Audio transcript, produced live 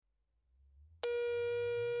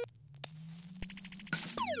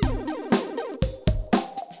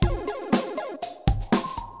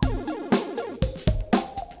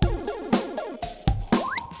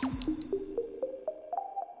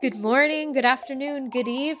Good morning, good afternoon, good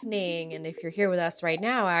evening. And if you're here with us right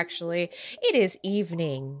now, actually, it is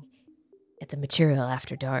evening at the Material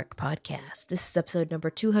After Dark podcast. This is episode number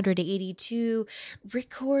 282,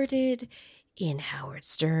 recorded in Howard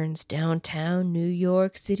Stern's downtown New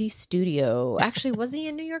York City studio. Actually, was he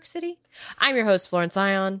in New York City? I'm your host, Florence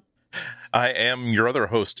Ion. I am your other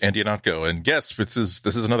host, Andy Anatko, and yes, this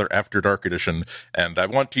is another After Dark edition. And I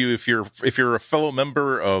want you, if you're a fellow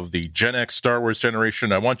member of the Gen X Star Wars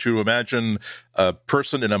generation, I want you to imagine a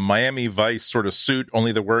person in a Miami Vice sort of suit,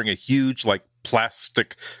 only they're wearing a huge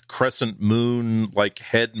plastic crescent moon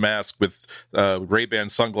head mask with Ray-Ban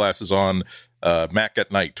sunglasses on. Mac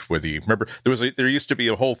at Night, remember there used to be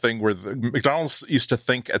a whole thing where McDonald's used to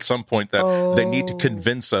think at some point that they need to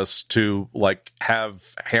convince us to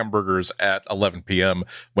have hamburgers at 11 p.m.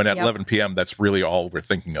 when at 11 p.m. that's really all we're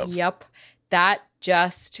thinking of. Yep. That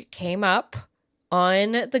just came up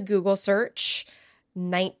on the Google search,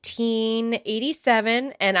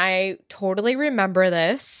 1987, and I totally remember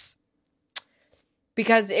this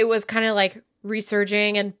because it was kind of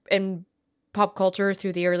resurging and pop culture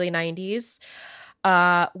through the early 90s.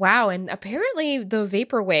 Wow. And apparently the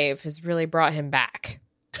vaporwave has really brought him back.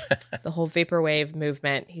 The whole vaporwave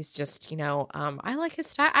movement. He's just, I like his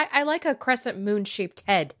style. I like a crescent moon shaped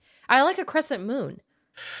head. I like a crescent moon.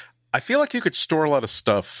 I feel like you could store a lot of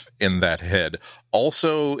stuff in that head.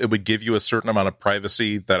 Also, it would give you a certain amount of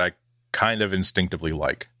privacy that I kind of instinctively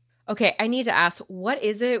like. Okay, I need to ask, what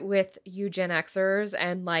is it with you Gen Xers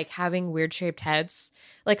and having weird shaped heads?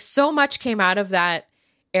 So much came out of that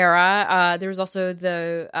era. There was also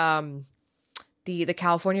the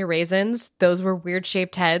California raisins. Those were weird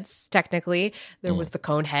shaped heads. Technically, there was the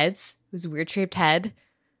cone heads. It was a weird shaped head.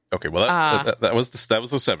 Okay, well that was the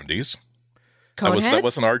 70s. Cone heads? That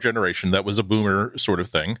wasn't our generation. That was a boomer sort of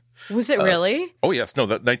thing. Was it really? Oh yes, no.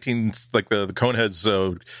 That the cone heads.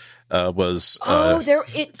 Was something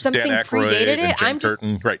Dan Aykroyd predated it. I'm just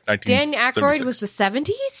Curtin, right. Dan Aykroyd was the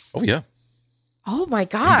 70s. Oh yeah. Oh my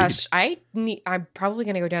gosh! Indeed. I'm probably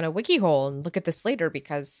going to go down a wiki hole and look at this later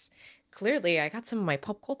because clearly I got some of my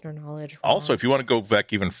pop culture knowledge wrong. Also, if you want to go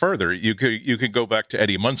back even further, you could go back to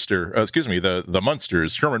Eddie Munster. The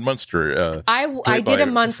Munsters, Herman Munster. I did a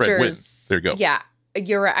Munsters. There you go. Yeah,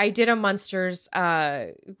 you're right. I did a Munsters.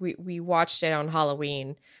 We watched it on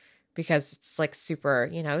Halloween. Because it's super,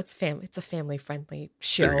 it's a family friendly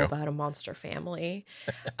show about a monster family.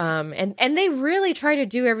 And they really try to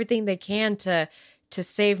do everything they can to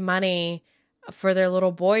save money for their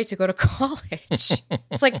little boy to go to college. It's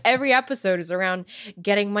every episode is around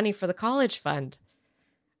getting money for the college fund.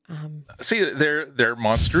 See, they're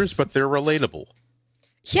monsters, but they're relatable.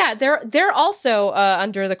 Yeah, they're also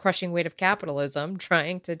under the crushing weight of capitalism,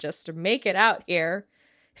 trying to just make it out here.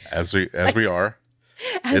 As we are.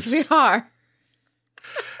 We are.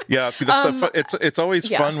 Yeah, see, it's always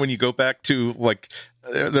fun when you go back to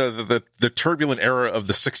the turbulent era of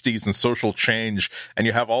the 60s and social change, and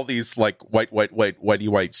you have all these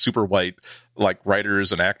whitey super white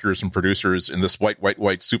writers and actors and producers in this white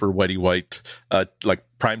super whitey white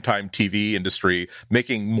primetime TV industry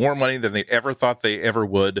making more money than they ever thought they ever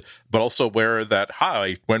would, but also aware that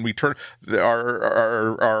when we turn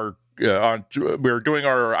our we're doing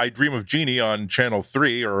our I Dream of Jeannie on Channel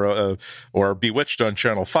 3 or Bewitched on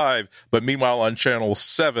Channel 5, but meanwhile on Channel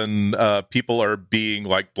 7 people are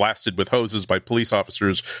being blasted with hoses by police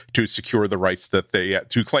officers to secure the rights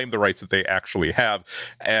to claim the rights that they actually have,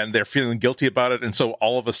 and they're feeling guilty about it. And so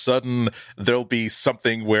all of a sudden there'll be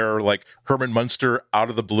something where Herman Munster out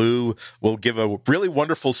of the blue will give a really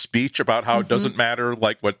wonderful speech about how it doesn't matter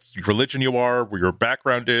what religion you are, where your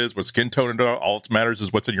background is, what skin tone, and all that matters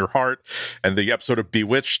is what's in your heart. And the episode of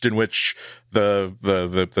Bewitched in which it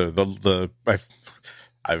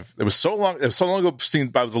was so long ago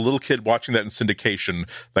I was a little kid watching that in syndication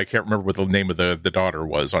that I can't remember what the name of the daughter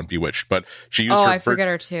was on Bewitched, but she used I forget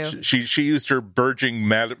her too. She used her burgeoning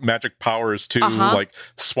magic powers to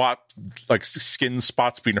swap skin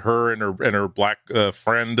spots between her and her black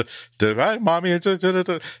friend. Hi, mommy,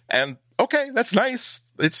 and okay, that's nice.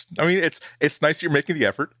 It's nice you're making the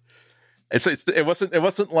effort. It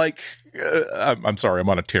wasn't like I'm sorry, I'm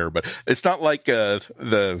on a tear, but it's not like a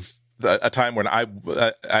time when I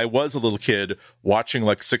was a little kid watching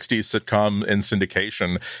 60s sitcom in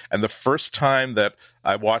syndication, and the first time that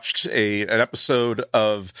I watched an episode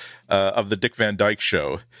of the Dick Van Dyke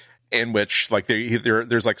Show, in which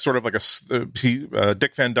there's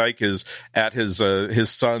Dick Van Dyke is at his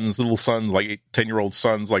little son's 10-year-old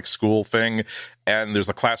son's school thing, and there's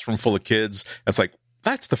a classroom full of kids. It's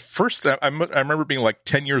that's the first I remember being like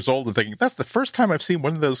 10 years old and thinking, that's the first time I've seen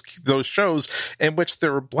one of those shows in which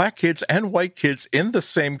there were black kids and white kids in the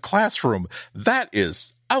same classroom. That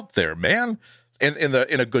is out there, man, in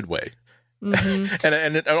a good way. Mm-hmm.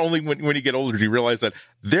 and only when you get older do you realize that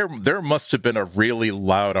there must have been a really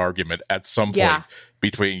loud argument at some point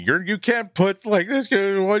between you can't put like this, what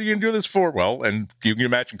are you gonna do this for? Well, and you can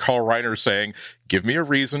imagine Carl Reiner saying, give me a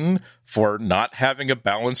reason for not having a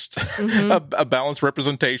balanced a balanced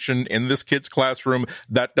representation in this kid's classroom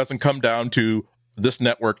that doesn't come down to this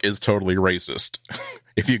network is totally racist.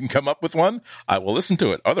 If you can come up with one, I will listen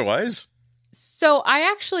to it. Otherwise. So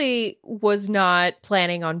I actually was not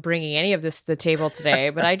planning on bringing any of this to the table today,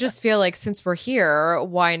 but I just feel like since we're here,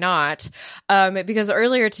 why not? Because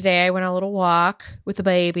earlier today I went on a little walk with the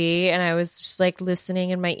baby and I was just like listening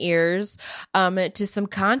in my ears to some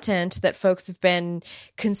content that folks have been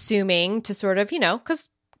consuming to sort of,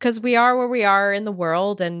 because we are where we are in the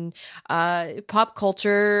world and pop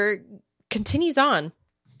culture continues on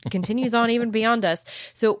even beyond us.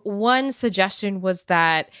 So one suggestion was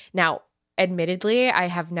that now, admittedly, I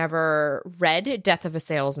have never read Death of a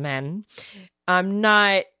Salesman. I'm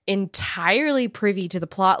not entirely privy to the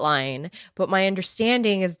plot line, but my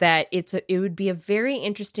understanding is that it would be a very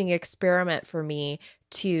interesting experiment for me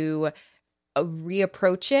to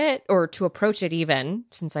reapproach it, or to approach it even,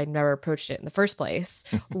 since I'd never approached it in the first place,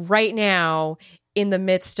 right now in the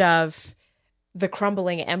midst of the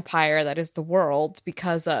crumbling empire that is the world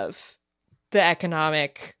because of the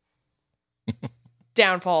economic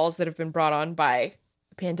downfalls that have been brought on by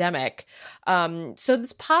the pandemic. So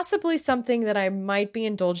that's possibly something that I might be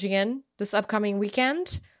indulging in this upcoming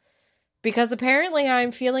weekend, because apparently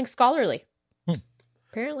I'm feeling scholarly.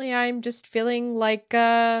 Apparently I'm just feeling like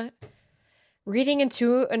reading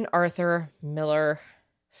into an Arthur Miller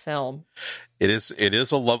film. It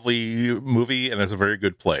is a lovely movie and it's a very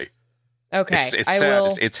good play. Okay. It's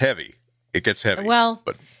sad. It's heavy. It gets heavy. Well,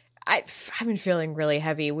 but I've been feeling really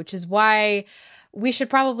heavy, which is why we should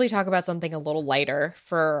probably talk about something a little lighter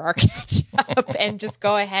for our catch up and just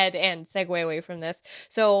go ahead and segue away from this.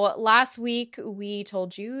 So last week, we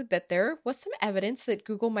told you that there was some evidence that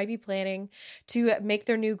Google might be planning to make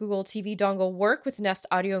their new Google TV dongle work with Nest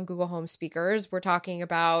Audio and Google Home speakers. We're talking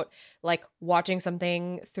about like watching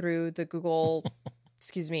something through the Google,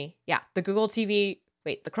 the Google TV.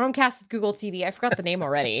 Wait, the Chromecast with Google TV. I forgot the name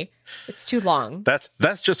already. It's too long.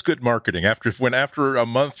 That's just good marketing. After a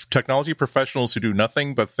month, technology professionals who do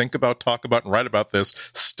nothing but think about, talk about, and write about this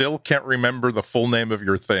still can't remember the full name of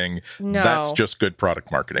your thing. No. That's just good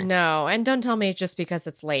product marketing. No, and don't tell me just because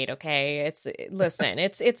it's late, okay? It's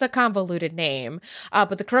a convoluted name.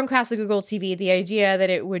 But the Chromecast with Google TV, the idea that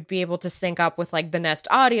it would be able to sync up with like the Nest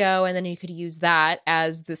Audio, and then you could use that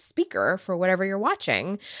as the speaker for whatever you're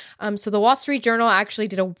watching. So the Wall Street Journal actually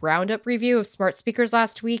did a roundup review of smart speakers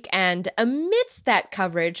last week, and amidst that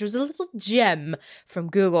coverage was a little gem from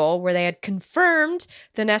Google where they had confirmed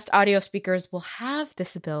the Nest Audio speakers will have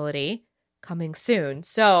this ability coming soon.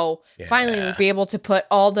 So finally we'll be able to put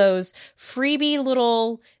all those freebie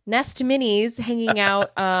little Nest Minis hanging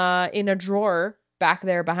out in a drawer back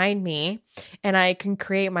there behind me, and I can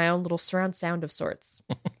create my own little surround sound of sorts.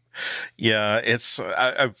 Yeah,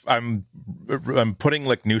 I'm putting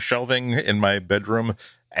like new shelving in my bedroom,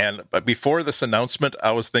 but before this announcement,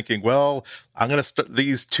 I was thinking, well, I'm going to start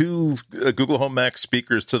these two Google Home Max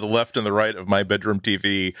speakers to the left and the right of my bedroom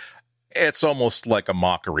TV. It's almost like a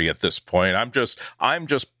mockery at this point. I'm just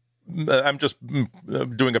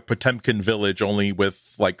doing a Potemkin village only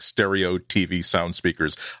with like stereo TV sound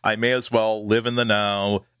speakers. I may as well live in the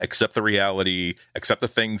now, accept the reality, accept the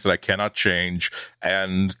things that I cannot change,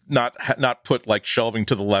 and not put like shelving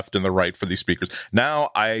to the left and the right for these speakers. Now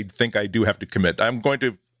I think I do have to commit. I'm going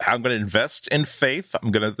to invest in faith.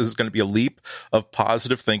 This is going to be a leap of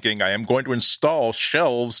positive thinking. I am going to install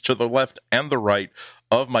shelves to the left and the right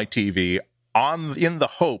of my TV in the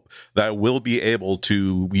hope that I will be able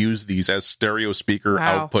to use these as stereo speaker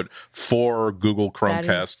output for Google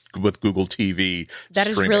Chromecast with Google TV. That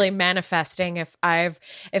streaming. Is really manifesting. If I've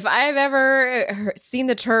ever seen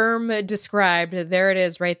the term described, there it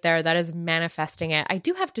is right there. That is manifesting it. I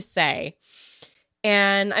do have to say,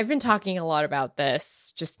 and I've been talking a lot about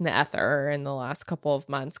this just in the ether in the last couple of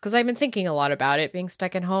months because I've been thinking a lot about it, being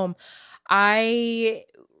stuck at home. I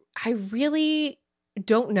really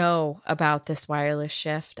don't know about this wireless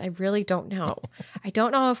shift. I really don't know. I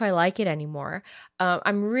don't know if I like it anymore.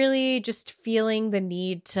 I'm really just feeling the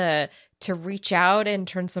need to reach out and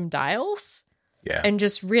turn some dials. Yeah. And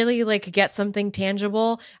just really like get something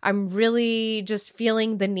tangible. I'm really just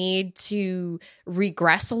feeling the need to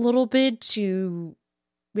regress a little bit to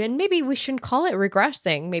and maybe we shouldn't call it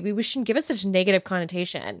regressing. Maybe we shouldn't give it such a negative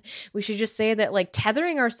connotation. We should just say that, like,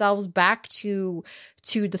 tethering ourselves back to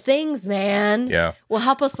the things, man, will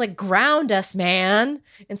help us, like, ground us, man,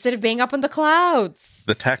 instead of being up in the clouds.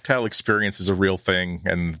 The tactile experience is a real thing,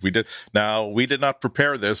 and we did not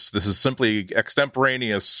prepare this. This is simply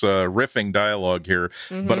extemporaneous riffing dialogue here.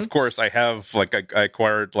 Mm-hmm. But of course, I have, like, I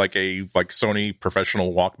acquired like a Sony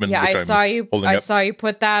professional Walkman. Yeah, which I saw you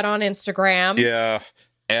put that on Instagram. Yeah.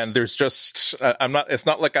 And there's just, it's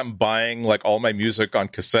not like I'm buying like all my music on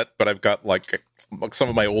cassette, but I've got like some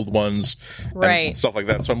of my old ones, and stuff like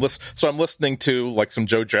that. So I'm listening to like some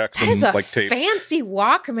Joe Jackson, that is a like tapes. Fancy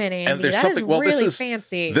Walkman, Andy. And there's that something, is well, really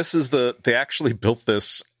fancy. This is they actually built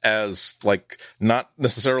this as like not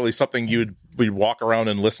necessarily something we'd walk around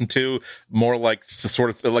and listen to, more like to sort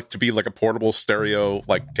of like to be like a portable stereo,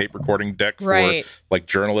 like tape recording deck for like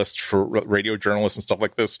journalists, for radio journalists and stuff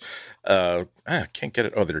like this. I can't get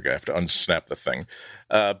it. Oh, there you go. I have to unsnap the thing.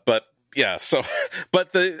 But yeah, so, but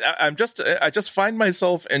I just find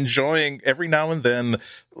myself enjoying every now and then,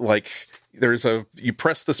 like you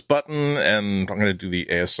press this button, and I'm going to do the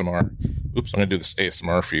ASMR. Oops, I'm going to do this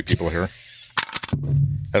ASMR for you people here.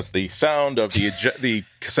 Has the sound of the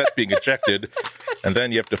cassette being ejected, and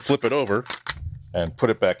then you have to flip it over and put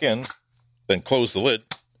it back in, then close the lid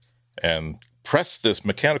and press this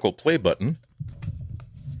mechanical play button.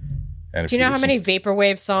 And do you know how many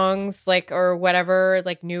vaporwave songs, like, or whatever,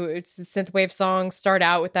 like new synthwave songs start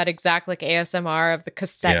out with that exact like ASMR of the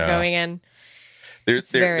cassette going in?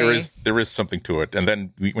 There is something to it. And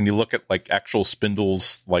then when you look at like actual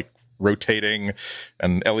spindles, like rotating,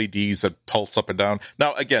 and LEDs that pulse up and down.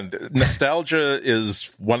 Now, again, nostalgia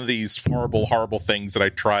is one of these horrible things that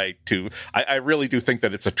I really do think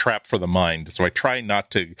that it's a trap for the mind. So I try not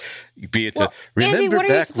to be it to remember Andy,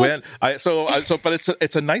 back when but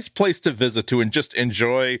it's a nice place to visit to and just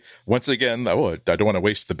enjoy. Once again, I don't want to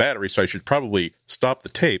waste the battery, so I should probably stop the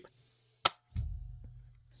tape.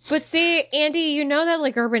 But see, Andy, you know that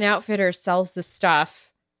like Urban Outfitters sells this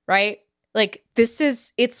stuff, right? Like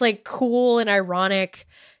it's like cool and ironic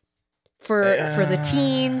for the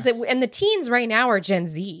teens, and the teens right now are Gen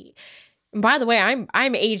Z. And by the way,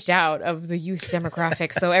 I'm aged out of the youth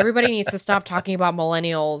demographic, so everybody needs to stop talking about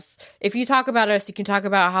millennials. If you talk about us, you can talk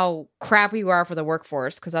about how crappy we are for the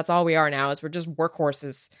workforce, because that's all we are now. Is we're just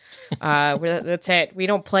workhorses. That's it. We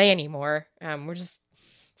don't play anymore. We're just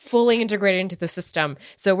fully integrated into the system.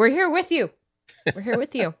 So we're here with you. We're here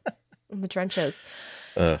with you in the trenches.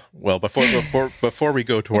 Well, before we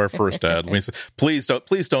go to our first ad, let me say, please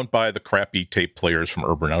don't buy the crappy tape players from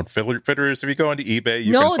Urban Outfitters. If you go onto eBay,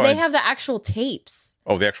 they have the actual tapes.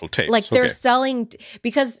 Oh, the actual tapes. Like they're selling,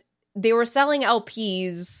 because they were selling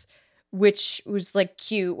LPs, which was like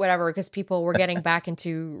cute, whatever, because people were getting back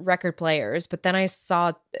into record players. But then I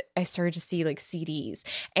started to see like CDs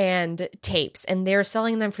and tapes, and they're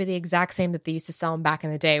selling them for the exact same that they used to sell them back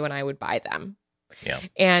in the day when I would buy them. Yeah.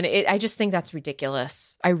 And I just think that's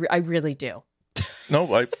ridiculous. I really do.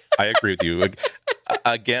 No, I agree with you.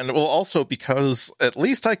 Again, well, also because at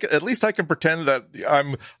least I can pretend that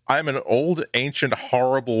I'm an old, ancient,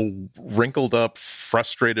 horrible, wrinkled up,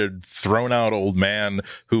 frustrated, thrown out old man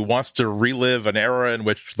who wants to relive an era in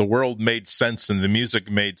which the world made sense and the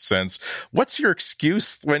music made sense. What's your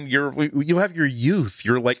excuse when you have your youth?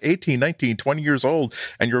 You're like 18, 19, 20 years old,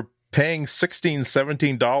 and you're paying $16,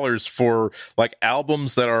 $17 for like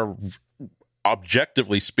albums that are,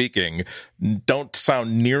 objectively speaking, don't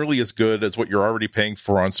sound nearly as good as what you're already paying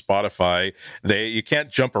for on Spotify. You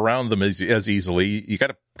can't jump around them as easily. You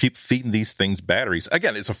got to keep feeding these things batteries.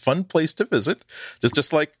 Again, it's a fun place to visit,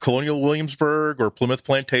 just like Colonial Williamsburg or Plymouth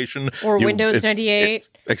Plantation or Windows 98.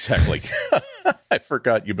 Exactly. I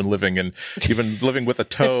forgot you've been living with a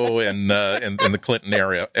toe in the Clinton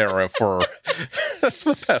era for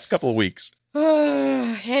the past couple of weeks.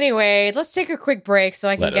 Anyway, let's take a quick break so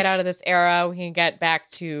I can get out of this era. We can get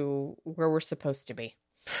back to where we're supposed to be.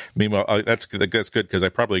 Meanwhile, that's good because I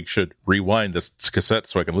probably should rewind this cassette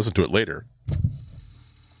so I can listen to it later.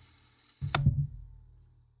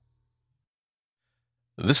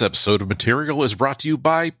 This episode of Material is brought to you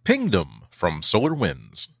by Pingdom from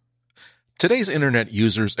SolarWinds. Today's internet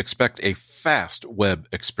users expect a fast web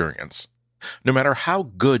experience. No matter how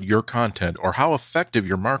good your content or how effective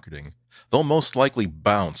your marketing, they'll most likely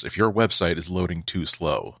bounce if your website is loading too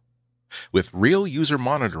slow. With real user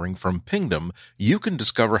monitoring from Pingdom, you can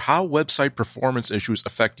discover how website performance issues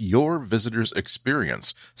affect your visitors'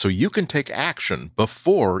 experience, so you can take action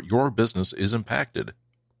before your business is impacted.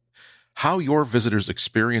 How your visitors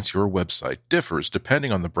experience your website differs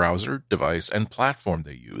depending on the browser, device, and platform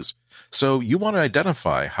they use. So you want to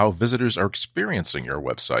identify how visitors are experiencing your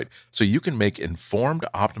website so you can make informed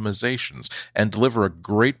optimizations and deliver a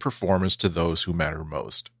great performance to those who matter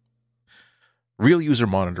most. Real User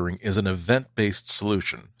Monitoring is an event-based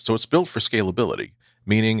solution, so it's built for scalability,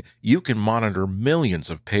 meaning you can monitor millions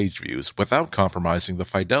of page views without compromising the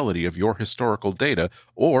fidelity of your historical data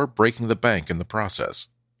or breaking the bank in the process.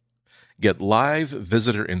 Get live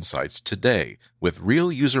visitor insights today with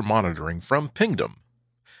Real User Monitoring from Pingdom.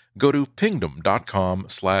 Go to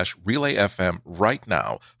pingdom.com/relayfm right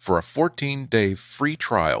now for a 14-day free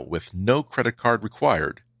trial with no credit card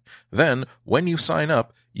required. Then, when you sign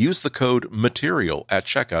up, use the code MATERIAL at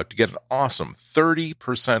checkout to get an awesome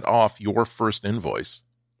 30% off your first invoice.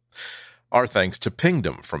 Our thanks to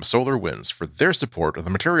Pingdom from SolarWinds for their support of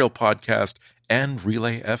the Material Podcast and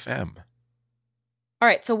Relay FM. All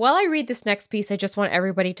right, so while I read this next piece, I just want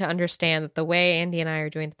everybody to understand that the way Andy and I are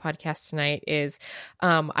doing the podcast tonight is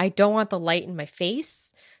I don't want the light in my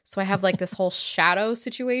face. So I have like this whole shadow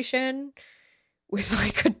situation with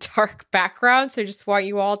like a dark background. So I just want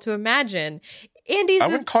you all to imagine. Andy's... I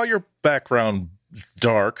wouldn't call your background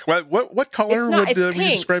dark. What color would you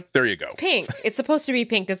describe? There you go. It's pink. It's supposed to be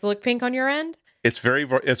pink. Does it look pink on your end? It's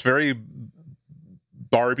very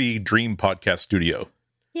Barbie Dream Podcast Studio.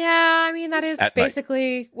 Yeah, I mean, that is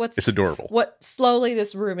basically it's adorable. What slowly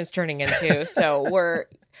this room is turning into. So we're,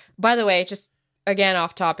 by the way, just again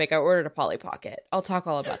off topic, I ordered a Polly Pocket. I'll talk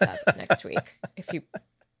all about that next week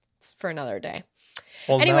it's for another day.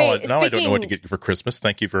 Well, anyway, now I don't know what to get you for Christmas.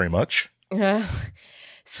 Thank you very much.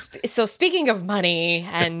 So speaking of money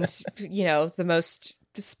and, the most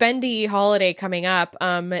spendy holiday coming up,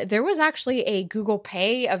 there was actually a Google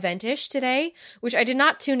Pay event-ish today, which I did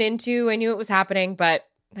not tune into. I knew it was happening, but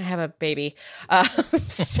I have a baby, and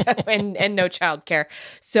no childcare.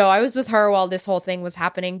 So I was with her while this whole thing was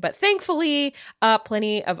happening. But thankfully,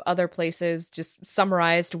 plenty of other places just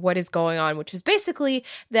summarized what is going on, which is basically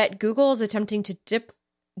that Google is attempting to dip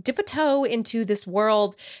a toe into this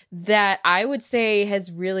world that I would say has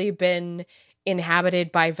really been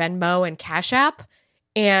inhabited by Venmo and Cash App.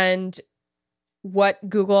 And what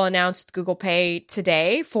Google announced with Google Pay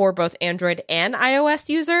today for both Android and iOS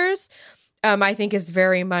users, I think is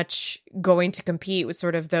very much going to compete with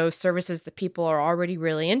sort of those services that people are already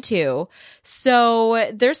really into. So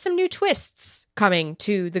there's some new twists coming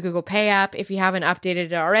to the Google Pay app. If you haven't updated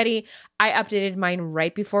it already, I updated mine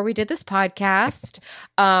right before we did this podcast.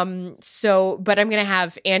 But I'm going to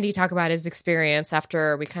have Andy talk about his experience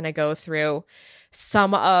after we kind of go through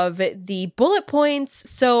some of the bullet points.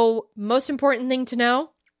 So most important thing to know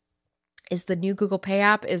is the new Google Pay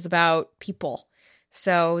app is about people.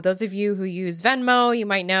 So those of you who use Venmo, you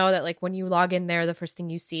might know that like when you log in there, the first thing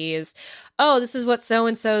you see is, oh, this is what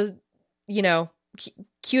so-and-so's,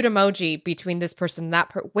 cute emoji between this person and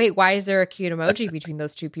that wait, why is there a cute emoji between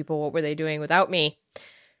those two people? What were they doing without me?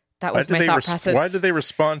 That was my thought process. Why did they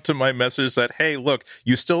respond to my message that, hey, look,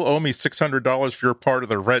 you still owe me $600 for your part of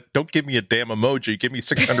the rent. Don't give me a damn emoji. Give me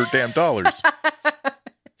 $600 damn dollars.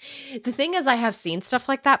 The thing is, I have seen stuff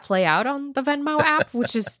like that play out on the Venmo app,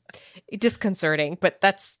 which is disconcerting, but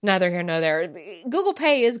that's neither here nor there. Google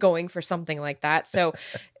Pay is going for something like that. So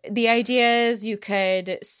the idea is you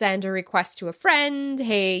could send a request to a friend,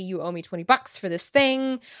 hey, you owe me $20 for this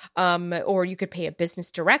thing, or you could pay a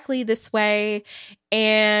business directly this way.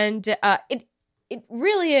 And it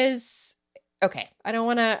really is... Okay, I don't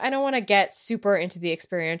want to get super into the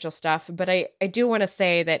experiential stuff, but I do want to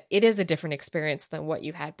say that it is a different experience than what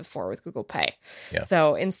you had before with Google Pay. Yeah.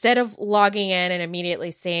 So instead of logging in and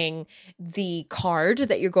immediately seeing the card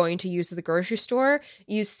that you're going to use at the grocery store,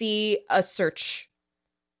 you see a search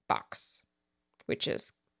box, which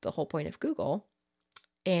is the whole point of Google.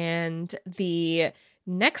 And the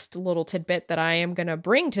next little tidbit that I am going to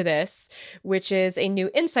bring to this, which is a new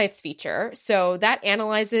insights feature. So that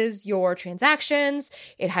analyzes your transactions.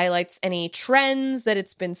 It highlights any trends that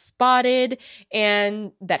it's been spotted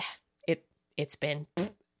and that it's been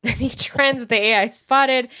any trends the AI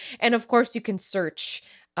spotted. And of course, you can search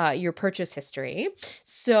your purchase history.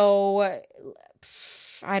 So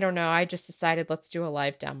I don't know. I just decided let's do a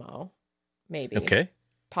live demo. Maybe. Okay.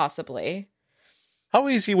 Possibly. How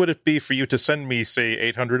easy would it be for you to send me,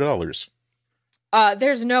 say, $800?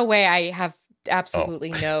 There's no way. I have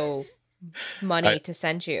absolutely no money to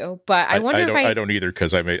send you. But I wonder if I don't either,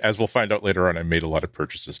 because as we'll find out later on, I made a lot of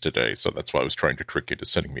purchases today. So that's why I was trying to trick you to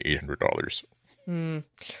sending me $800.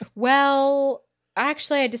 Well,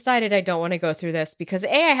 actually, I decided I don't want to go through this because I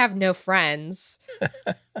have no friends.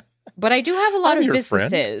 But I do have a lot of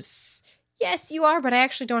businesses. Yes, you are, but I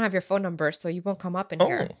actually don't have your phone number, so you won't come up in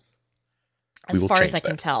here. As far as I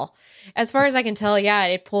can tell. As far as I can tell, yeah,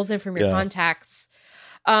 it pulls in from your contacts.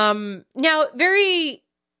 Now, very,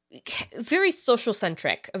 very social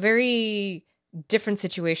centric, a very different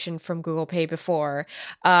situation from Google Pay before.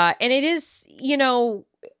 And it is, it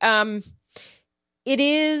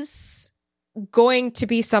is going to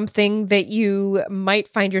be something that you might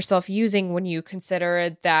find yourself using when you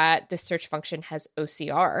consider that the search function has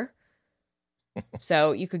OCR.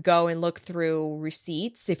 So you could go and look through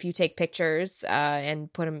receipts if you take pictures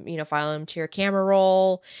and put them, file them to your camera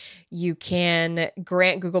roll. You can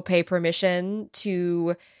grant Google Pay permission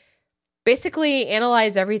to basically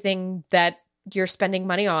analyze everything that you're spending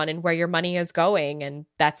money on and where your money is going. And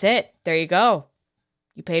that's it. There you go.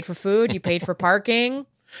 You paid for food, you paid for parking,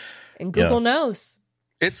 and Google knows.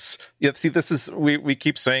 This is, we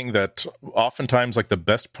keep saying that oftentimes like the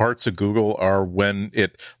best parts of Google are when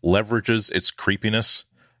it leverages its creepiness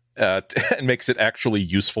and makes it actually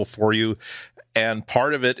useful for you. And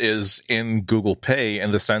part of it is in Google Pay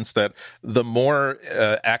in the sense that the more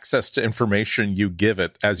access to information you give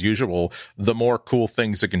it, as usual, the more cool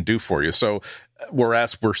things it can do for you. So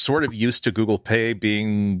whereas we're sort of used to Google Pay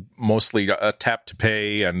being mostly a tap to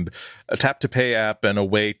pay app and a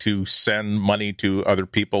way to send money to other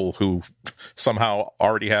people who somehow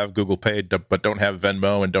already have Google Pay but don't have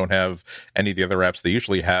Venmo and don't have any of the other apps they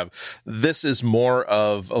usually have. This is more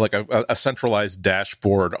of like a centralized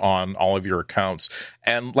dashboard on all of your accounts.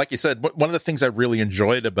 And like you said, one of the things I really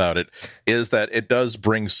enjoyed about it is that it does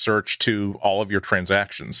bring search to all of your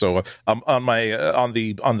transactions. So on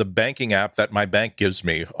the banking app that my bank gives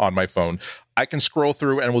me on my phone, I can scroll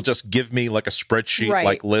through and it will just give me like a spreadsheet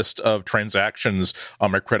like list of transactions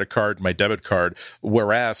on my credit card, my debit card.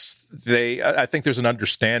 Whereas I think there's an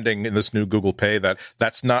understanding in this new Google Pay that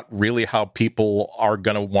that's not really how people are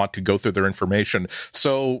going to want to go through their information.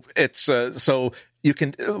 So it's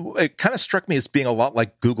it kind of struck me as being a lot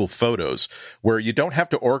like Google Photos, where you don't have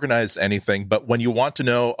to organize anything, but when you want to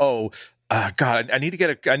know, God, I need to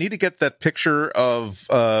get that picture of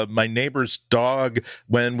my neighbor's dog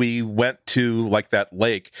when we went to like that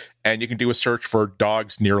lake, and you can do a search for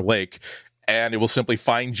dogs near lake, and it will simply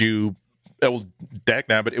find you.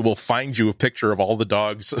 It will find you a picture of all the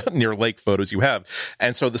dogs near lake photos you have.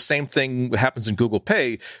 And so the same thing happens in Google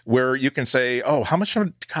Pay, where you can say, how much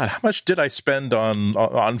did I spend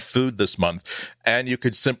on food this month? And you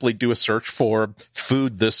could simply do a search for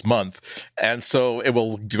food this month. And so it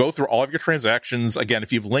will go through all of your transactions. Again,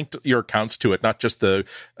 if you've linked your accounts to it, not just the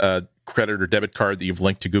credit or debit card that you've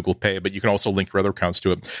linked to Google Pay, but you can also link your other accounts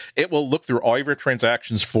to it. It will look through all of your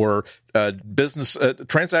transactions for business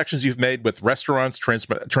transactions you've made with restaurants,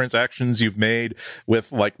 transactions you've made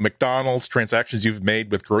with like McDonald's, transactions you've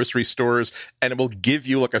made with grocery stores, and it will give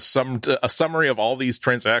you like a summary of all these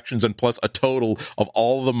transactions and plus a total of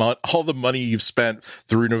all the money you've spent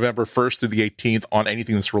through November 1st through the 18th on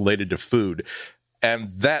anything that's related to food.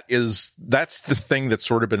 And that's the thing that's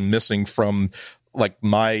sort of been missing from like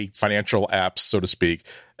my financial apps, so to speak.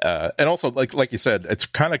 And also, like you said, it's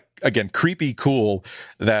kind of, again, creepy cool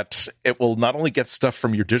that it will not only get stuff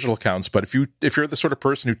from your digital accounts, but if you're the sort of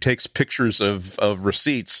person who takes pictures of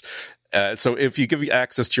receipts, so if you give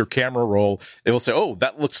access to your camera roll, it will say,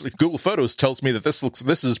 that looks like Google Photos tells me that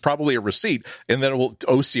this is probably a receipt, and then it will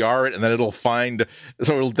OCR it, and then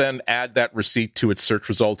it'll then add that receipt to its search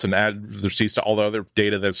results and add the receipts to all the other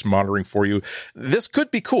data that's monitoring for you. This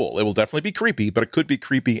could be cool. It will definitely be creepy, but it could be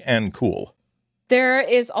creepy and cool. There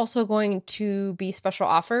is also going to be special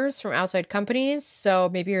offers from outside companies. So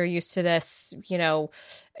maybe you're used to this,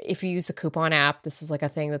 if you use a coupon app, this is like a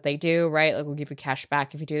thing that they do, right? Like we'll give you cash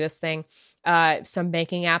back if you do this thing. Some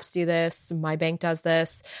banking apps do this. My bank does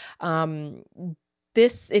this.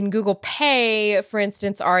 This in Google Pay, for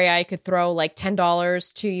instance, REI could throw like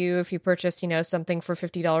 $10 to you if you purchase, something for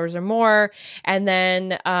 $50 or more, and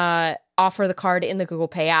then offer the card in the Google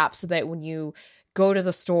Pay app so that when you go to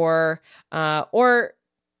the store, or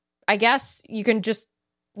I guess you could just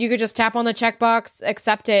tap on the checkbox,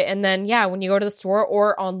 accept it, and then when you go to the store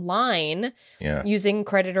or online using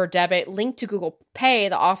credit or debit linked to Google Pay,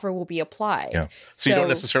 the offer will be applied. Yeah. So you don't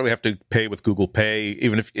necessarily have to pay with Google Pay,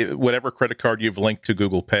 even if whatever credit card you've linked to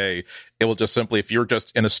Google Pay, it will just simply, if you're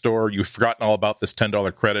just in a store, you've forgotten all about this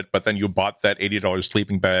 $10 credit, but then you bought that $80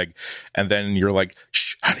 sleeping bag, and then you're like,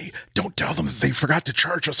 shh, honey, don't tell them that they forgot to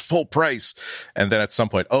charge us full price. And then at some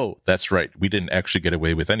point, that's right, we didn't actually get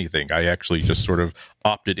away with anything. I actually just sort of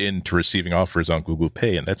opted in to receiving offers on Google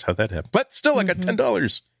Pay, and that's how that happened. But still, I got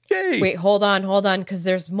 $10. Yay! Wait, hold on, because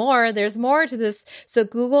there's more. There's more to this. So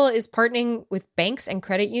Google is partnering with banks and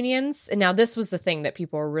credit unions, and now this was the thing that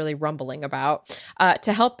people were really rumbling about,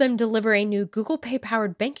 to help them deliver a new Google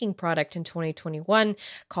Pay-powered banking product in 2021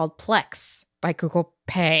 called Plex by Google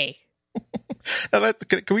Pay. Now,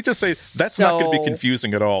 can we just say that's not going to be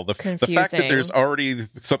confusing at all? The fact that there's already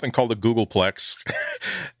something called a Googleplex,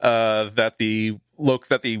 that the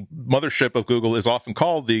mothership of Google is often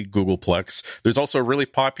called the Googleplex. There's also a really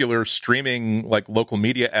popular streaming local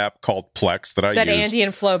media app called Plex that use. Andy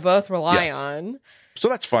and Flo both rely on. So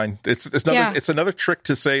that's fine. It's another trick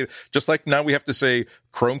to say, just like now we have to say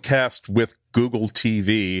Chromecast with Google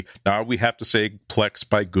TV. Now we have to say Plex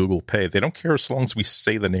by Google Pay. They don't care as long as we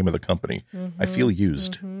say the name of the company. I feel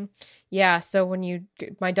used. Yeah. So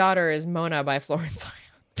my daughter is Mona by Florence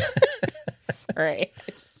Ion. Sorry.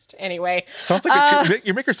 Anyway. Sounds like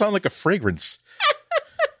you make her sound like a fragrance.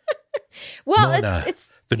 Well, Mona,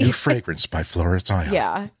 it's the new fragrance by Florence Ion.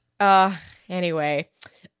 Yeah. Anyway.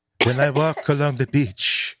 When I walk along the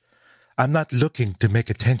beach, I'm not looking to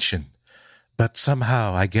make attention, but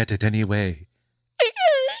somehow I get it anyway.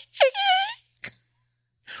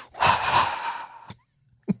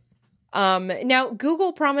 Now,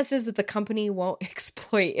 Google promises that the company won't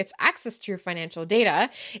exploit its access to your financial data.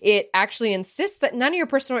 It actually insists that none of your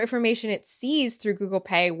personal information it sees through Google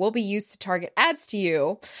Pay will be used to target ads to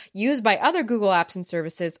you, used by other Google apps and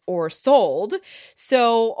services, or sold.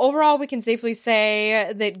 So overall, we can safely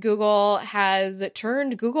say that Google has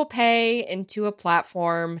turned Google Pay into a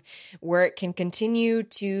platform where it can continue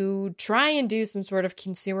to try and do some sort of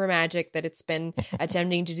consumer magic that it's been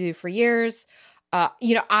attempting to do for years.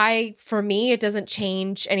 For me, it doesn't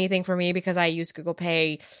change anything for me because I use Google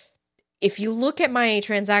Pay. If you look at my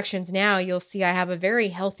transactions now, you'll see I have a very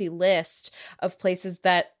healthy list of places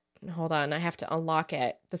that, hold on, I have to unlock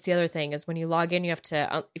it. That's the other thing is when you log in, you have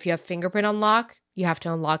to, if you have fingerprint unlock, you have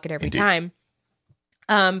to unlock it every time.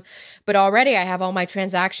 But already I have all my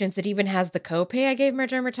transactions. It even has the copay I gave my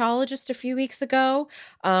dermatologist a few weeks ago.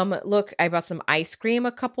 Look, I bought some ice cream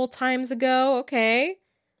a couple times ago. Okay.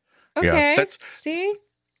 Yeah, see?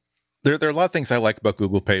 There are a lot of things I like about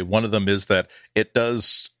Google Pay. One of them is that it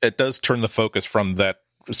does turn the focus from that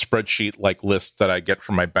spreadsheet list that I get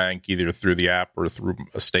from my bank, either through the app or through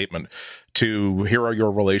a statement, to here are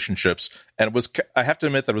your relationships. And I have to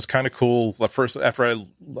admit that it was kind of cool after I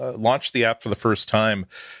launched the app for the first time,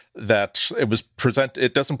 that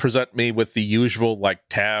it doesn't present me with the usual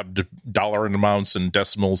tabbed dollar amounts and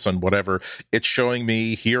decimals and whatever. It's showing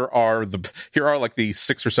me here are the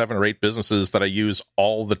 6 or 7 or 8 businesses that I use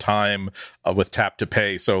all the time with tap to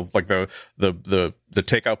pay. So the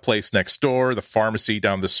takeout place next door, the pharmacy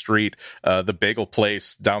down the street, the bagel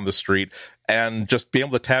place down the street. And just be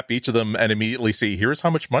able to tap each of them and immediately see, here's how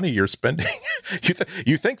much money you're spending.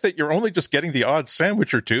 You think that you're only just getting the odd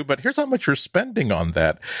sandwich or two, but here's how much you're spending on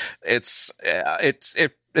that. It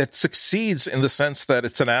succeeds in the sense that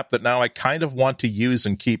it's an app that now I kind of want to use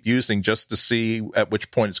and keep using just to see at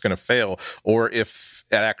which point it's going to fail, or if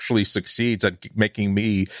it actually succeeds at making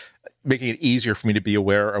it easier for me to be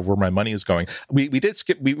aware of where my money is going. We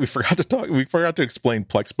forgot to explain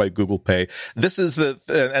Plex by Google Pay. This is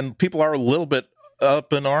and people are a little bit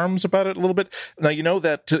up in arms about it a little bit. Now, you know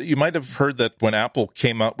that you might have heard that when Apple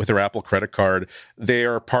came out with their Apple credit card, they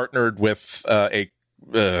are partnered with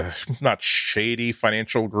not shady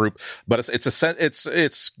financial group, but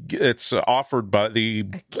it's offered by the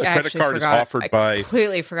credit card is offered by. I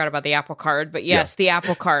completely forgot about the Apple Card, but yes, the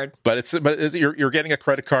Apple Card. But you're getting a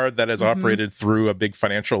credit card that is operated through a big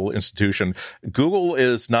financial institution. Google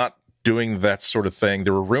is not doing that sort of thing.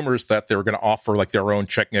 There were rumors that they were going to offer their own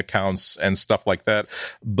checking accounts and stuff like that,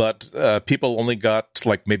 but people only got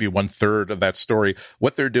maybe 1/3 of that story.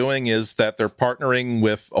 What they're doing is that they're partnering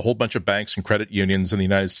with a whole bunch of banks and credit unions in the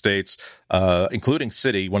United States, including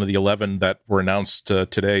Citi, one of the 11 that were announced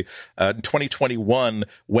today. In 2021,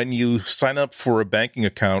 when you sign up for a banking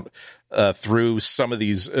account through some of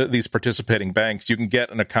these participating banks, you can get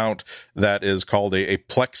an account that is called a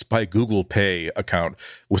Plex by Google Pay account,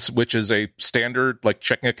 which is a standard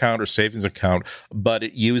checking account or savings account, but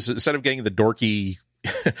it uses, instead of getting the dorky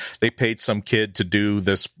they paid some kid to do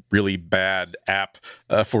this really bad app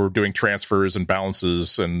for doing transfers and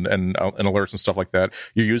balances and alerts and stuff like that.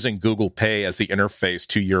 You're using Google Pay as the interface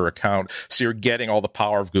to your account, so you're getting all the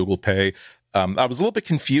power of Google Pay. I was a little bit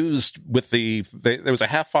confused with there was a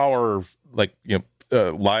half-hour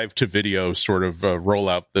live to video sort of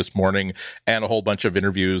rollout this morning, and a whole bunch of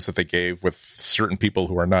interviews that they gave with certain people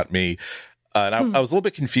who are not me. And I was a little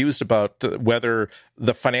bit confused about whether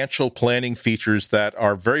the financial planning features that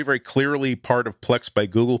are very, very clearly part of Plex by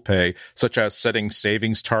Google Pay, such as setting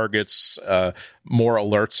savings targets, more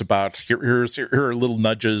alerts about here are little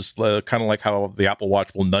nudges, kind of like how the Apple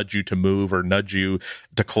Watch will nudge you to move or nudge you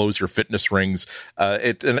to close your fitness rings.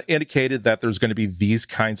 It indicated that there's going to be these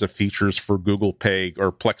kinds of features for Google Pay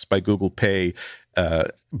or Plex by Google Pay.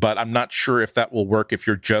 But I'm not sure if that will work if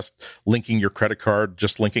you're just linking your credit card,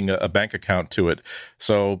 just linking a bank account to it.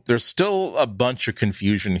 So there's still a bunch of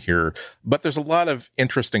confusion here, but there's a lot of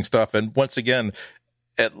interesting stuff. And once again,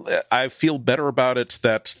 I feel better about it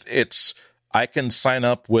that I can sign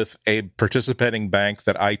up with a participating bank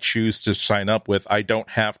that I choose to sign up with. I don't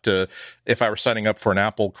have to, if I were signing up for an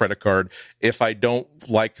Apple credit card, if I don't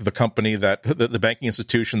like the company that the banking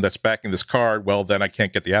institution that's backing this card, well, then I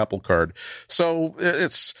can't get the Apple card. So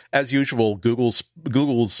it's, as usual, Google's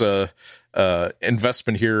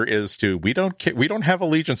investment here is we don't have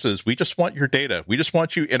allegiances. We just want your data. We just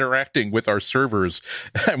want you interacting with our servers.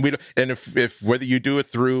 And if whether you do it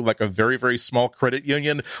through like a very, very small credit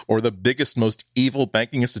union or the biggest, most evil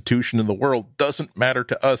banking institution in the world, doesn't matter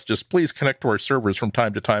to us. Just please connect to our servers from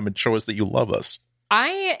time to time and show us that you love us.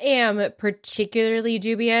 I am particularly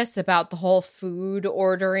dubious about the whole food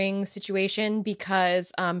ordering situation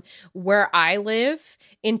because where I live,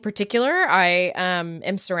 in particular, I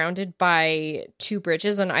am surrounded by 2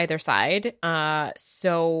 bridges on either side.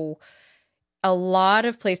 So a lot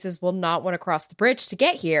of places will not want to cross the bridge to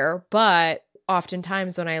get here. But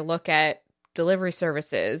oftentimes when I look at delivery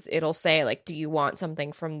services, it'll say, like, do you want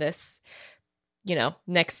something from this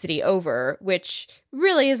next city over, which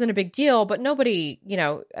really isn't a big deal, but nobody,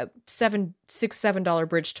 $7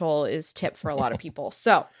 bridge toll is tip for a lot of people.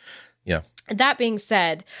 So yeah, that being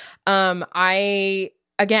said, I,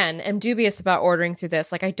 again, am dubious about ordering through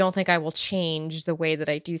this. Like, I don't think I will change the way that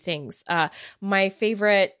I do things. One of my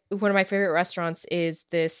favorite restaurants is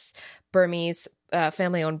this Burmese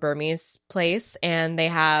family-owned Burmese place, and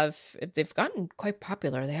they've gotten quite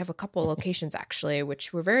popular. They have a couple locations actually,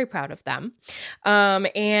 which we're very proud of them.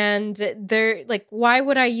 And they're like, why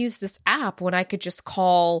would I use this app when I could just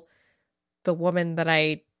call the woman that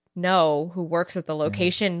I know who works at the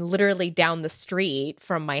location literally down the street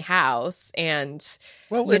from my house? And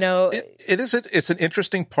it's an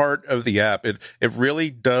interesting part of the app. It really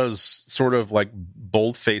does sort of like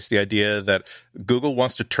boldface the idea that Google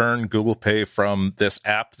wants to turn Google Pay from this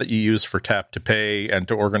app that you use for tap to pay and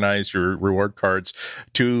to organize your reward cards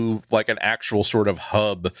to like an actual sort of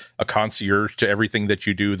hub, a concierge to everything that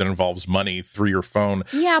you do that involves money through your phone.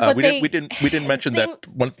 Yeah, but we didn't mention that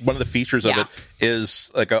one of the features of it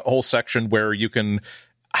is like a whole section where you can.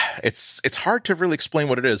 It's hard to really explain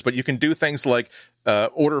what it is, but you can do things like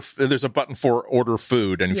there's a button for order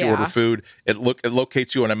food, and if you order food, it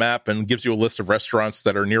locates you on a map and gives you a list of restaurants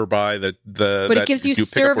that are nearby but it gives you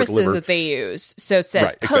services that they use. So it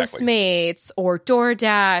says Postmates or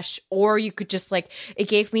DoorDash, or you could just it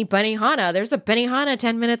gave me Benihana. There's a Benihana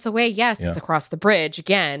 10 minutes away. Yes, it's across the bridge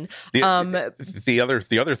again. The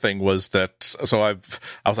other thing was that, so I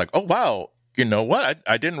was like, oh wow. You know what?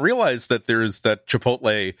 I didn't realize that there's that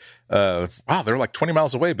Chipotle. Wow, they're like 20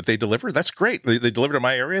 miles away, but they deliver. That's great. They deliver to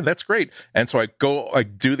my area. That's great. And so I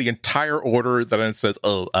do the entire order. Then it says,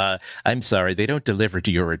 "Oh, I'm sorry, they don't deliver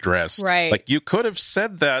to your address." Right. Like you could have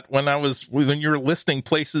said that when you were listing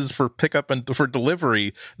places for pickup and for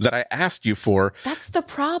delivery that I asked you for. That's the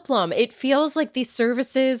problem. It feels like these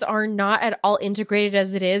services are not at all integrated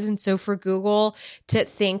as it is, and so for Google to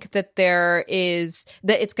think that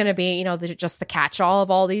it's going to be just the catch-all of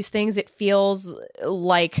all these things, it feels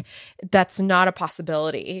like that's not a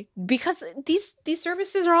possibility because these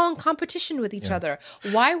services are all in competition with each other.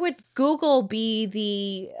 Why would Google be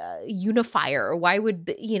the unifier? Why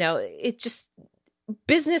would it just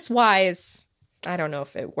business-wise? I don't know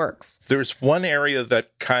if it works. There's one area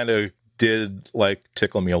that kind of did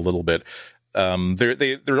tickle me a little bit.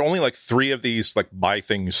 There are only 3 of these buy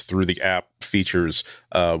things through the app features.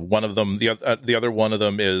 One of them, the other one of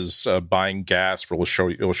them is buying gas. It will show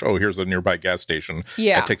here's a nearby gas station.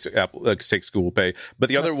 Yeah, it takes Google Pay. But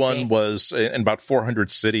the other one was in about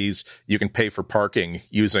 400 cities you can pay for parking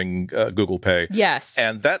using Google Pay. Yes,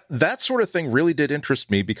 and that sort of thing really did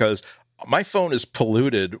interest me because my phone is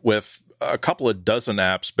polluted with a couple of dozen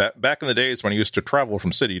apps back in the days when I used to travel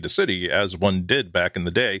from city to city, as one did back in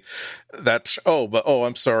the day.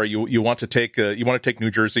 I'm sorry, you want to take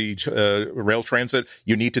New Jersey Rail Transit?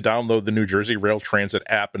 You need to download the New Jersey Rail Transit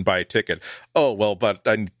app and buy a ticket. Oh well, but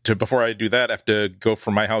before I do that, I have to go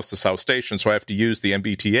from my house to South Station, so I have to use the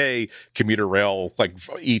MBTA commuter rail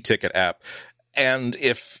e-ticket app. And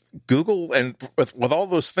if Google and with all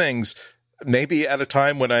those things, maybe at a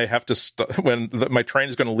time when I have to my train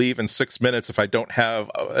is going to leave in 6 minutes, if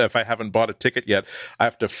I haven't bought a ticket yet, I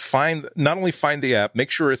have to not only find the app,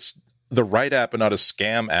 make sure it's the right app and not a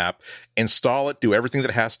scam app, install it, do everything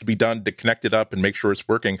that has to be done to connect it up and make sure it's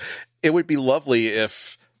working. It would be lovely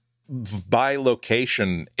if by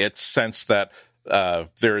location it's sensed that you're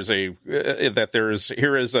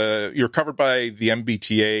covered by the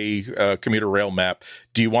MBTA commuter rail map.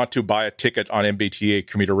 Do you want to buy a ticket on MBTA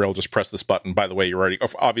commuter rail? Just press this button. By the way, you're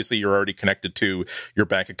already connected to your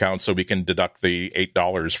bank account, so we can deduct the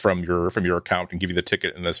 $8 from your account and give you the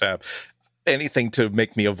ticket in this app. Anything to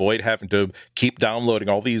make me avoid having to keep downloading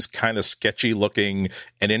all these kind of sketchy looking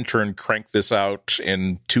and in turn crank this out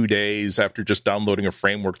in 2 days after just downloading a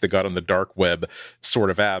framework they got on the dark web sort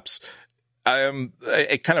of apps.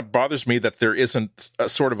 It kind of bothers me that there isn't a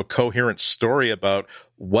sort of a coherent story about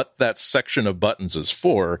what that section of buttons is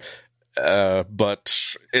for.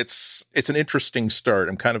 But it's an interesting start.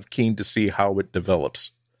 I'm kind of keen to see how it develops.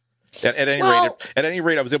 At any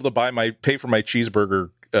rate, I was able to pay for my cheeseburger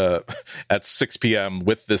at 6 p.m.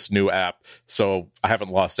 with this new app, so I haven't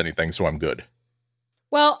lost anything, so I'm good.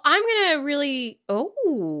 Well, I'm going to really...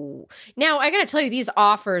 Now, I got to tell you, these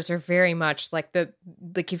offers are very much like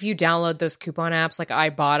if you download those coupon apps like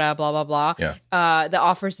Ibotta, blah, blah, blah, the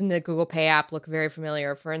offers in the Google Pay app look very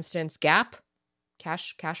familiar. For instance, Gap,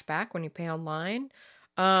 cash back when you pay online.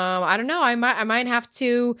 I don't know. I might have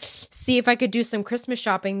to see if I could do some Christmas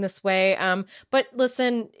shopping this way. But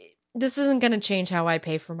listen, this isn't going to change how I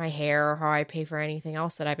pay for my hair or how I pay for anything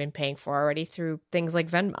else that I've been paying for already through things like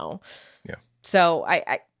Venmo. Yeah. So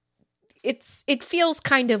it feels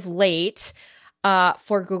kind of late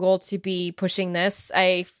for Google to be pushing this.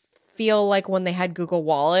 I feel like when they had Google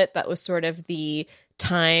Wallet, that was sort of the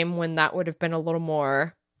time when that would have made a little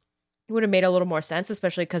more sense,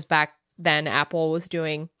 especially because back then Apple was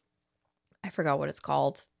doing, I forgot what it's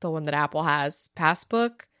called, the one that Apple has,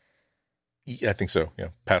 Passbook. Yeah, I think so. Yeah,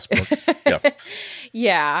 Passbook. Yeah.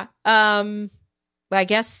 Yeah. I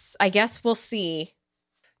guess we'll see.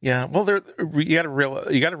 Yeah, well, you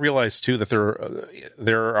got to realize too that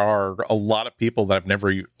there are a lot of people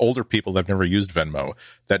older people that have never used Venmo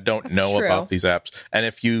that don't know about these apps. And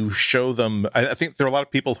if you show them, I think there are a lot of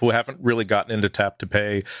people who haven't really gotten into Tap to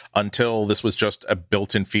Pay until this was just a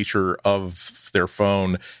built-in feature of their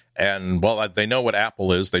phone. And well, they know what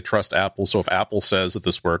Apple is. They trust Apple. So if Apple says that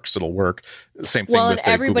this works, it'll work. Same thing. Well, and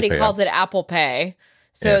everybody calls it Apple Pay.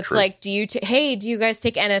 So yeah, it's true. Like, do you guys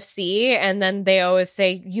take NFC? And then they always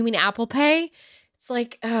say, you mean Apple Pay? It's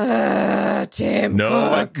like, Tim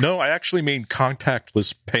Cook. I actually mean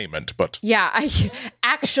contactless payment, but... Yeah,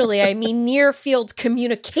 I mean near field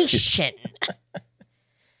communication.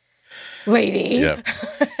 Lady. Yeah.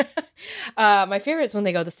 My favorite is when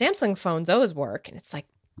they go, the Samsung phones always work. And it's like,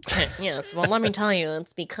 yes, well, let me tell you,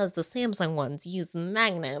 it's because the Samsung ones use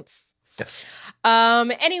magnets. Yes.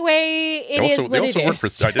 Anyway, it is what it is. They also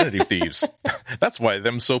work for identity thieves. That's why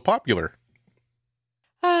them's so popular.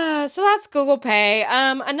 So that's Google Pay.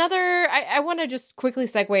 I want to just quickly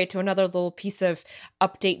segue to another little piece of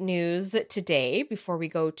update news today before we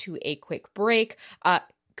go to a quick break.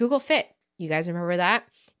 Google Fit. You guys remember that?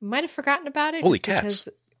 You might have forgotten about it. Holy cats. Because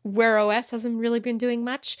Wear OS hasn't really been doing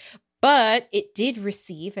much, but it did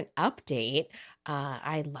receive an update.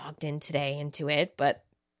 I logged in today into it, but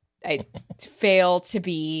I fail to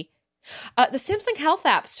be. The Samsung Health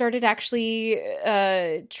app started actually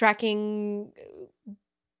tracking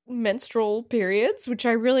menstrual periods, which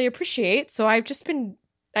I really appreciate. So I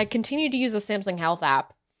continue to use the Samsung Health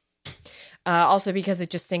app. Also because it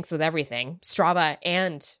just syncs with everything, Strava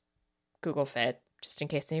and Google Fit, just in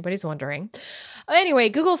case anybody's wondering. Anyway,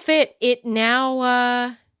 Google Fit, it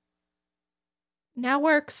now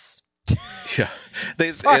works. Yeah.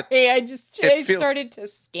 I started to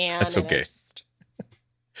scan. That's okay.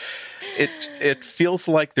 It feels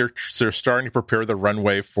like they're starting to prepare the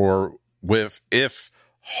runway if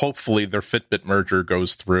hopefully their Fitbit merger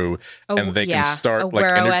goes through and they can start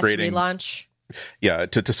integrating relaunch. Yeah,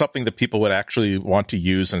 to something that people would actually want to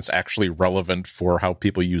use, and it's actually relevant for how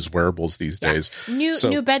people use wearables these days.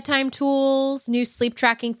 New bedtime tools, new sleep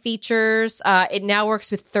tracking features. It now works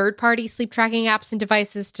with third-party sleep tracking apps and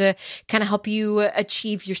devices to kind of help you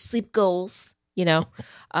achieve your sleep goals. You know,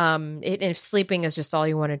 if sleeping is just all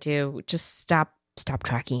you want to do, just stop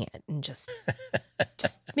tracking it and just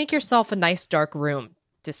make yourself a nice dark room.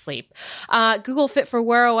 to sleep. Google Fit for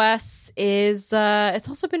Wear OS is it's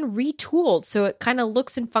also been retooled, so it kind of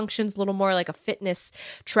looks and functions a little more like a fitness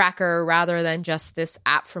tracker rather than just this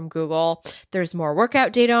app from Google. There's more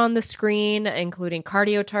workout data on the screen, including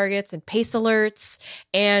cardio targets and pace alerts.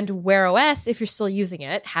 And Wear OS, if you're still using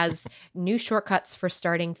it, has new shortcuts for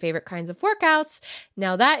starting favorite kinds of workouts.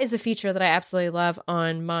 Now that is a feature that I absolutely love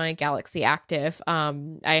on my Galaxy Active.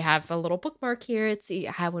 I have a little bookmark here.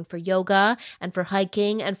 I have one for yoga and for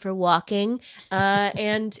hiking and for walking,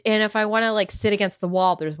 and if I want to like sit against the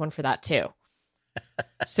wall, there's one for that too.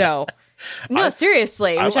 So, no,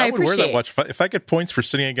 seriously, which I appreciate. Wear that watch. If I get points for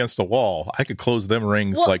sitting against a wall, I could close them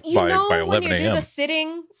rings by 11 a.m. When you do the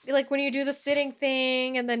sitting, like when you do the sitting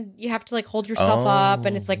thing, and then you have to like hold yourself up,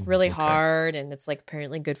 and it's like really hard, and it's like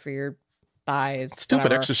apparently good for your thighs. Stupid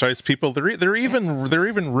whatever. Exercise people. They're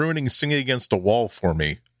even ruining singing against a wall for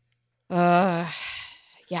me.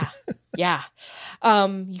 Yeah.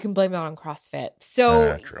 You can blame it on CrossFit.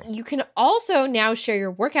 So you can also now share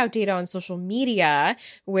your workout data on social media,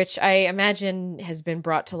 which I imagine has been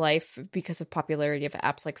brought to life because of popularity of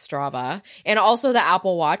apps like Strava. And also the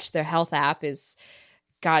Apple Watch, their health app is,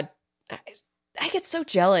 God, I get so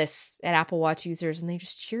jealous at Apple Watch users and they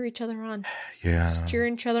just cheer each other on. Yeah. Just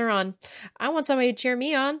cheering each other on. I want somebody to cheer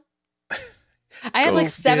me on. I have like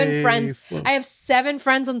 7 friends. I have 7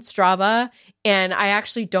 friends on Strava, and I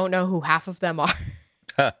actually don't know who half of them are.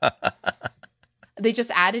 They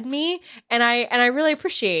just added me, and I really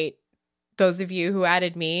appreciate those of you who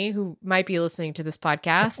added me, who might be listening to this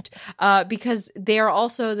podcast, because they are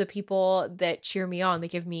also the people that cheer me on.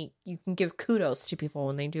 You can give kudos to people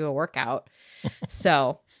when they do a workout.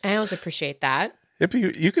 So I always appreciate that. I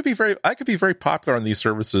could be very popular on these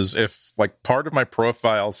services if like part of my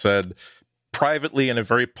profile said, privately in a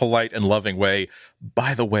very polite and loving way,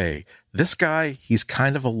 by the way, this guy, he's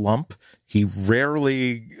kind of a lump. He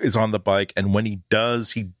rarely is on the bike, and when he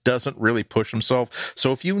does, he doesn't really push himself.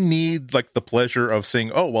 So if you need like the pleasure of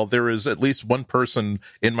saying, oh, well, there is at least one person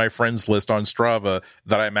in my friends list on Strava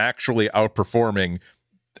that I'm actually outperforming,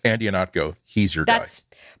 Andy Ihnatko, he's your guy.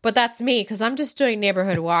 But that's me, because I'm just doing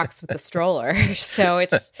neighborhood walks with the stroller. So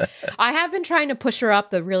I have been trying to push her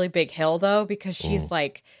up the really big hill though, because she's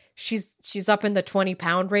like, she's up in the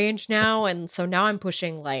 20-pound range now, and so now I'm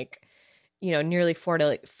pushing like, nearly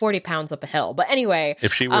 40 pounds up a hill. But anyway,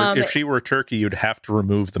 if she were a turkey, you'd have to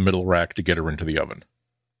remove the middle rack to get her into the oven.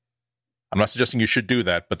 I'm not suggesting you should do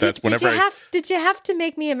that, but that's did you have to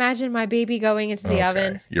make me imagine my baby going into the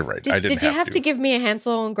oven? You're right. Did you have to give me a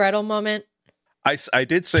Hansel and Gretel moment? I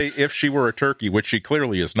did say if she were a turkey, which she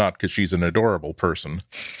clearly is not, because she's an adorable person.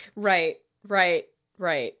 Right.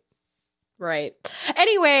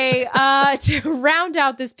 Anyway, to round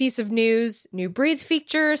out this piece of news, new Breathe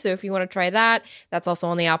feature. So if you want to try that, that's also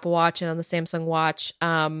on the Apple Watch and on the Samsung Watch.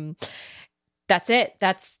 That's it.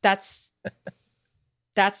 That's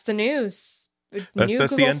the news.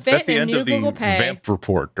 That's the end of the Vamp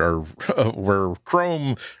report, or where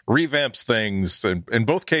Chrome revamps things, and in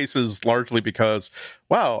both cases largely because,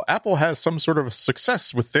 wow, Apple has some sort of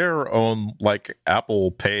success with their own like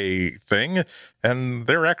Apple Pay thing, and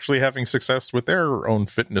they're actually having success with their own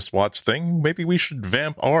fitness watch thing. Maybe we should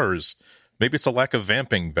vamp ours. Maybe it's a lack of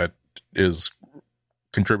vamping that is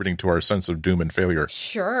contributing to our sense of doom and failure.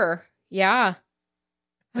 Sure. Yeah.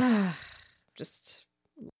 Just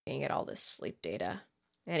looking at all this sleep data.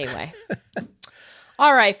 Anyway.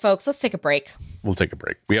 All right, folks, let's take a break. We'll take a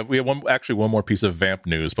break. We have one more piece of Vamp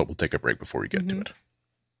news, but we'll take a break before we get to it.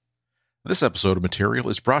 This episode of Material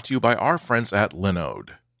is brought to you by our friends at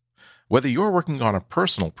Linode. Whether you're working on a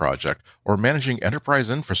personal project or managing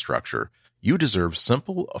enterprise infrastructure, you deserve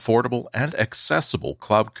simple, affordable, and accessible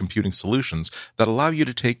cloud computing solutions that allow you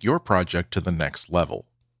to take your project to the next level.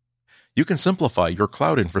 You can simplify your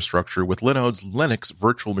cloud infrastructure with Linode's Linux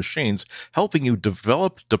virtual machines, helping you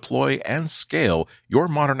develop, deploy, and scale your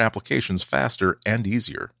modern applications faster and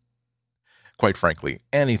easier. Quite frankly,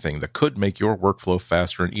 anything that could make your workflow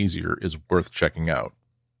faster and easier is worth checking out.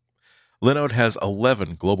 Linode has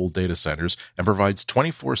 11 global data centers and provides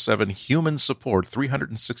 24/7 human support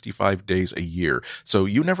 365 days a year, so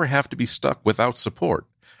you never have to be stuck without support.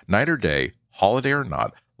 Night or day, holiday or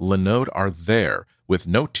not, Linode are there, with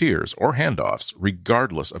no tiers or handoffs,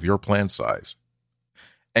 regardless of your plan size.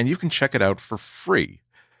 And you can check it out for free.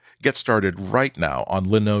 Get started right now on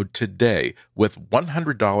Linode today with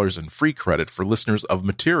 $100 in free credit for listeners of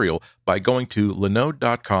Material by going to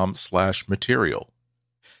linode.com/material.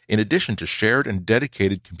 In addition to shared and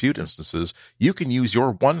dedicated compute instances, you can use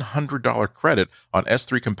your $100 credit on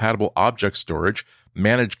S3-compatible object storage,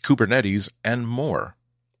 manage Kubernetes, and more.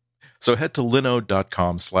 So head to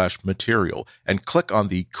linode.com/material and click on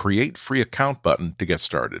the Create Free Account button to get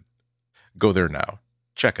started. Go there now.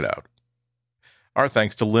 Check it out. Our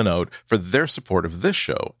thanks to Linode for their support of this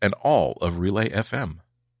show and all of Relay FM.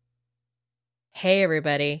 Hey,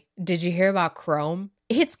 everybody. Did you hear about Chrome?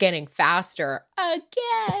 It's getting faster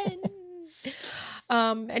again.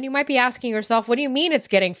 And you might be asking yourself, what do you mean it's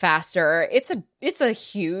getting faster? It's a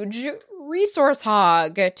huge resource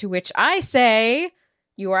hog, to which I say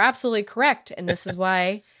you are absolutely correct. And this is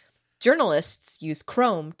why journalists use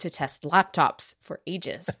Chrome to test laptops for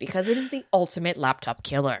ages, because it is the ultimate laptop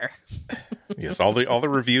killer. Yes, all the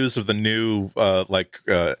reviews of the new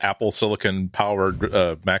Apple Silicon powered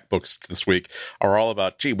MacBooks this week are all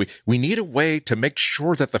about, gee, we need a way to make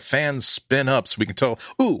sure that the fans spin up so we can tell,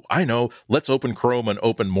 ooh, I know, let's open Chrome and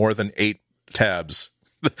open more than 8 tabs.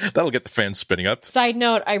 That'll get the fans spinning up. Side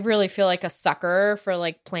note, I really feel like a sucker for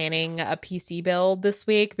planning a PC build this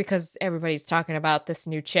week because everybody's talking about this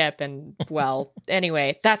new chip. And well,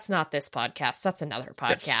 anyway, that's not this podcast. That's another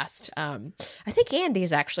podcast. Yes. I think Andy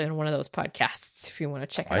is actually on one of those podcasts if you want to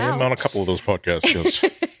check it out. I am on a couple of those podcasts, yes.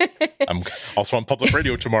 I'm also on public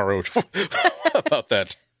radio tomorrow about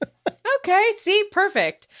that. Okay, see,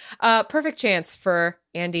 perfect. Perfect chance for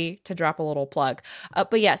Andy to drop a little plug.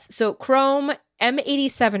 But yes, so Chrome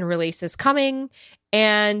M87 release is coming,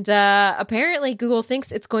 and apparently Google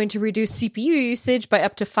thinks it's going to reduce CPU usage by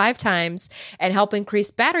up to 5 times and help increase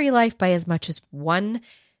battery life by as much as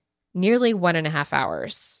nearly 1.5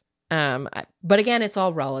 hours. But again, it's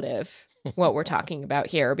all relative, what we're talking about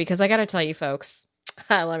here, because I got to tell you folks,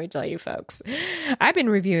 let me tell you folks, I've been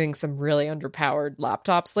reviewing some really underpowered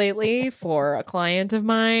laptops lately for a client of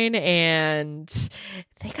mine, and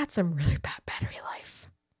they got some really bad battery life.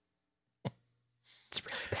 It's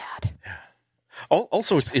really bad. Yeah.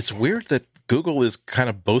 Also, it's weird that Google is kind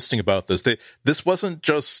of boasting about this. This wasn't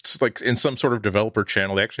just in some sort of developer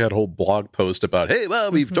channel. They actually had a whole blog post about, hey, well,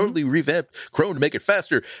 we've totally revamped Chrome to make it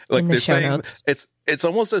faster. In the they're show saying notes. It's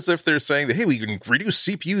almost as if they're saying that, hey, we can reduce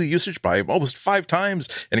CPU usage by almost 5 times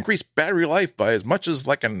and increase battery life by as much as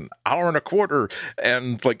an hour and a quarter.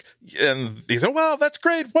 And they say, well, that's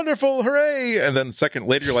great, wonderful, hooray. And then a second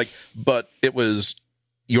later, you're like, but it was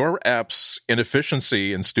your app's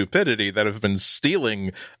inefficiency and stupidity that have been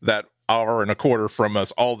stealing that hour and a quarter from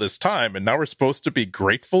us all this time, and now we're supposed to be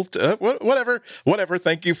grateful to whatever.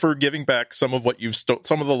 Thank you for giving back some of what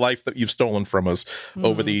some of the life that you've stolen from us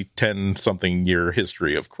over the 10-something year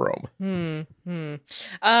history of Chrome.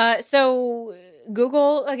 So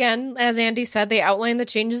Google, again, as Andy said, they outlined the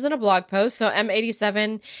changes in a blog post. So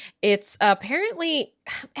M87, it's apparently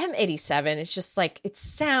M87. It's just it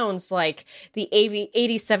sounds like the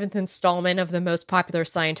 87th installment of the most popular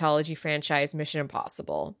Scientology franchise, Mission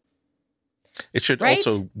Impossible. It should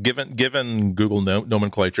also, given Google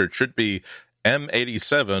nomenclature, it should be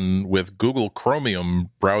M87 with Google Chromium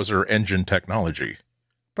browser engine technology.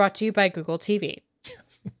 Brought to you by Google TV.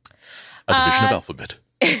 A division of Alphabet.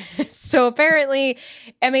 So apparently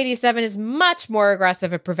M87 is much more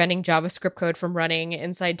aggressive at preventing JavaScript code from running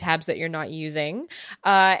inside tabs that you're not using.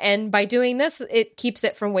 And by doing this, it keeps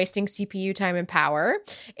it from wasting CPU time and power.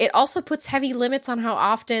 It also puts heavy limits on how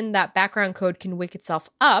often that background code can wake itself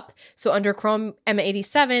up. So under Chrome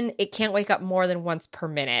M87, it can't wake up more than once per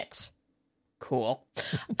minute. Cool.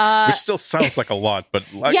 Which still sounds like a lot, but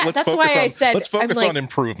let's focus on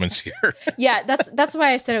improvements here. Yeah, that's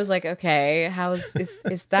why I said, I was like, okay, how is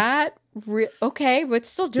that okay, but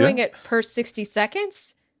still doing it per 60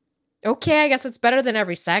 seconds? Okay, I guess it's better than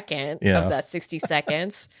every second of that 60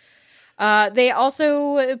 seconds. They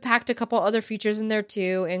also packed a couple other features in there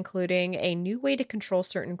too, including a new way to control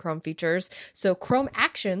certain Chrome features. So Chrome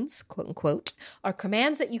actions, quote unquote, are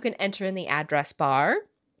commands that you can enter in the address bar,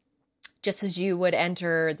 just as you would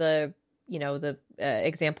enter the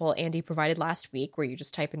example Andy provided last week, where you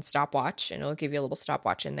just type in stopwatch and it'll give you a little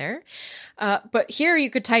stopwatch in there. But here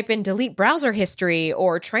you could type in delete browser history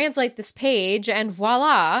or translate this page, and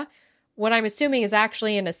voila, what I'm assuming is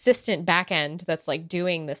actually an assistant backend that's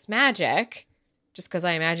doing this magic, just because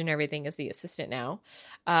I imagine everything is the assistant now.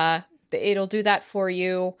 It'll do that for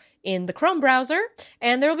you in the Chrome browser,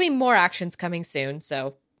 and there'll be more actions coming soon.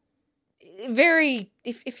 So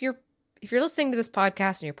if you're listening to this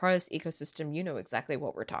podcast and you're part of this ecosystem, you know exactly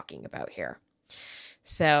what we're talking about here.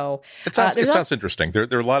 So it sounds interesting. There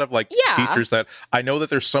are a lot of features that I know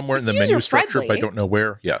that there's somewhere in the menu structure, but I don't know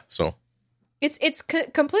where. Yeah, so it's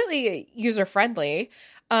completely user friendly.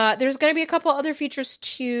 There's going to be a couple other features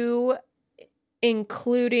too,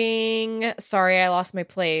 including, sorry, I lost my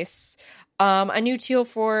place. A new tool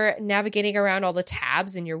for navigating around all the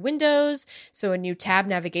tabs in your windows. So a new tab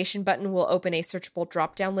navigation button will open a searchable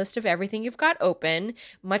drop-down list of everything you've got open.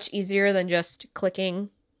 Much easier than just clicking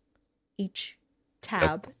each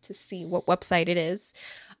tab to see what website it is.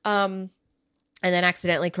 And then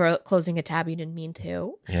accidentally closing a tab you didn't mean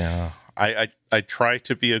to. Yeah. I try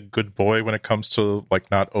to be a good boy when it comes to like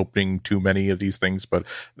not opening too many of these things, but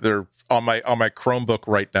they're on my Chromebook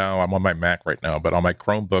right now. I'm on my Mac right now, but on my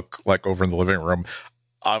Chromebook, like over in the living room,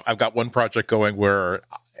 I've got one project going where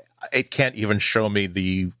it can't even show me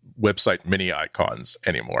the website mini icons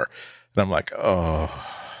anymore. And I'm like, oh,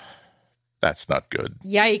 that's not good.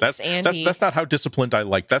 Yikes, Andy. That's not how disciplined I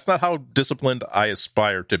like. That's not how disciplined I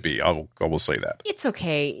aspire to be. I will say that. It's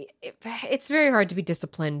okay. It's very hard to be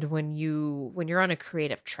disciplined when you're on a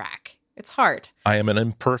creative track. It's hard. I am an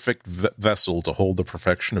imperfect vessel to hold the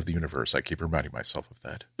perfection of the universe. I keep reminding myself of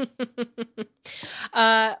that.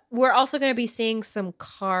 We're also going to be seeing some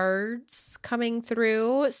cards coming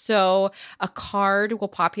through. So a card will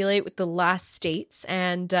populate with the last states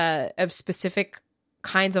and of specific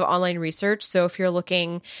kinds of online research. So if you're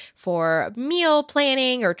looking for meal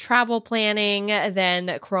planning or travel planning,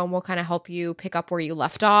 then Chrome will kind of help you pick up where you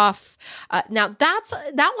left off. Now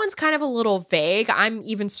that one's kind of a little vague. I'm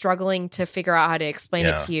even struggling to figure out how to explain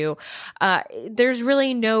it to you. There's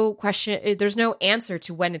really no question. There's no answer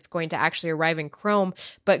to when it's going to actually arrive in Chrome,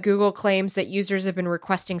 but Google claims that users have been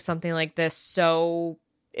requesting something like this. So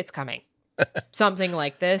it's coming. Something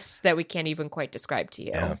like this that we can't even quite describe to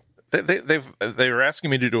you. Yeah. They were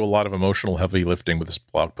asking me to do a lot of emotional heavy lifting with this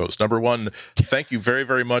blog post. Number one, thank you very,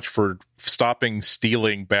 very much for stopping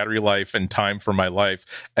stealing battery life and time from my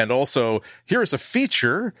life. And also, here is a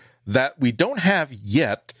feature that we don't have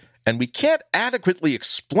yet and we can't adequately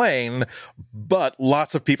explain, but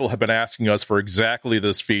lots of people have been asking us for exactly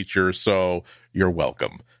this feature, so you're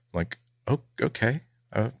welcome. I'm like, oh, okay.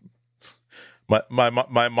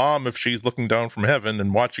 My mom, if she's looking down from heaven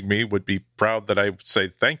and watching me, would be proud that I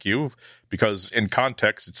say thank you, because in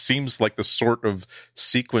context, it seems like the sort of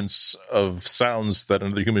sequence of sounds that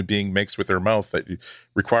another human being makes with their mouth that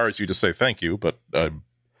requires you to say thank you, but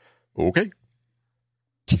okay.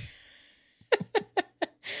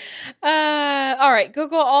 All right.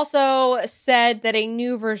 Google also said that a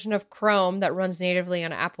new version of Chrome that runs natively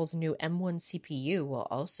on Apple's new M1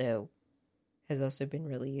 CPU has also been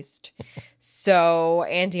released. So,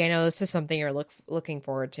 Andy, I know this is something you're looking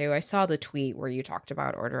forward to. I saw the tweet where you talked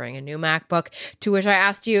about ordering a new MacBook, to which I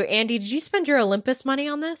asked you, Andy, did you spend your Olympus money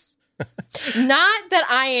on this? Not that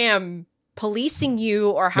I am policing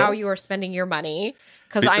you or how you are spending your money,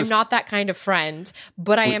 because I'm not that kind of friend,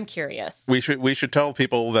 but I am curious. We should tell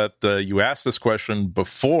people that you asked this question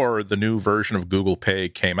before the new version of Google Pay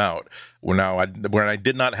came out. When I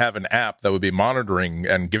did not have an app that would be monitoring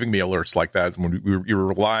and giving me alerts like that, when you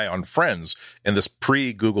rely on friends in this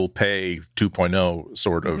pre-Google Pay 2.0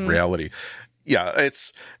 sort of reality. Yeah,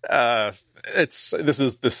 this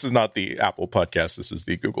is not the Apple podcast. This is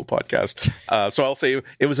the Google podcast. So I'll say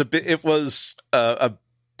it was a big.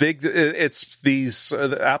 It's these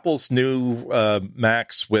Apple's new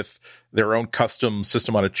Macs with their own custom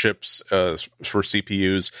system on a chips for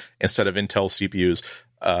CPUs instead of Intel CPUs.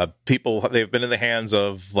 They've been in the hands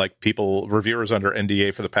of reviewers under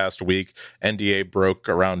NDA for the past week. NDA broke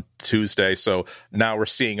around Tuesday, so now we're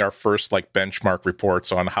seeing our first benchmark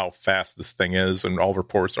reports on how fast this thing is, and all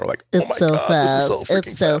reports are like, "It's so fast! This is so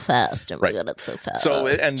it's so fast! Oh my god, it's so fast!" So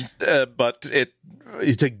but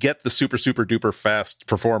to get the super duper fast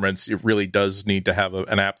performance, it really does need to have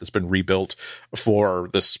an app that's been rebuilt for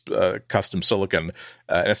this custom silicon,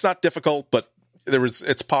 and it's not difficult, but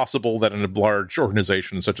it's possible that in a large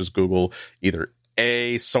organization such as Google, either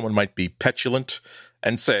someone might be petulant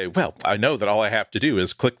and say, well, I know that all I have to do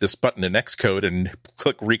is click this button in Xcode and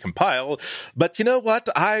click recompile, but you know what?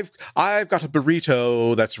 I've got a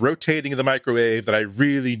burrito that's rotating in the microwave that I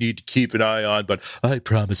really need to keep an eye on, but I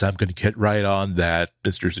promise I'm going to get right on that,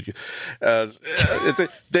 Mr.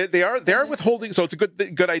 They are withholding, so it's a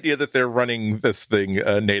good idea that they're running this thing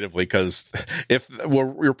natively, because if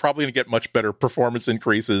we're probably going to get much better performance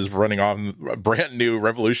increases running on brand new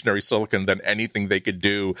revolutionary silicon than anything they could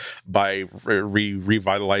do by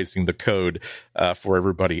revitalizing the code for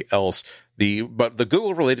everybody else. But the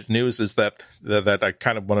Google related news is that I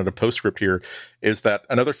kind of wanted a postscript here, is that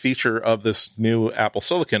another feature of this new Apple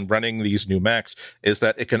Silicon running these new Macs is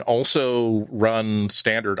that it can also run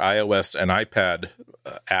standard iOS and iPad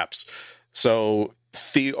apps. So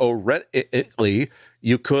theoretically,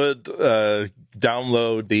 you could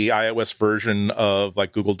download the iOS version of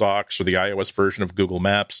Google Docs or the iOS version of Google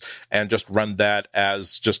Maps and just run that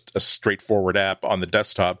as just a straightforward app on the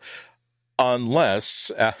desktop.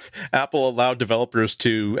 unless Apple allowed developers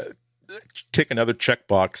to take another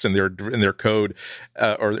checkbox in their code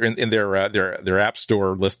or in their App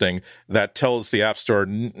Store listing that tells the App Store,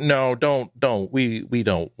 no, don't we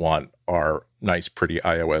don't want our nice pretty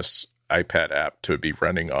iOS iPad app to be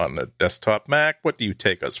running on a desktop Mac. What do you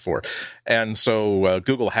take us for? And so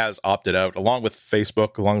Google has opted out, along with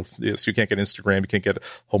Facebook, so you can't get Instagram, you can't get a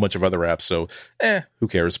whole bunch of other apps. So who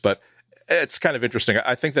cares? But it's kind of interesting.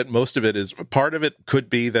 I think that most of it is, part of it could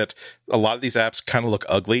be that a lot of these apps kind of look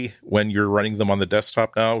ugly when you're running them on the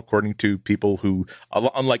desktop now, according to people who,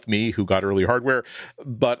 unlike me, who got early hardware.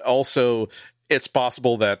 But also, it's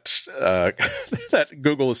possible that that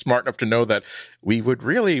Google is smart enough to know that we would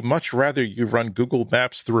really much rather you run Google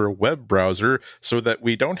Maps through a web browser so that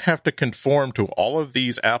we don't have to conform to all of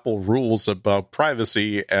these Apple rules about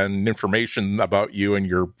privacy and information about you and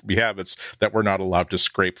your habits that we're not allowed to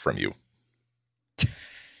scrape from you.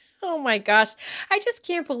 Oh my gosh. I just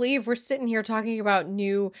can't believe we're sitting here talking about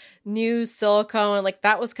new silicone. Like,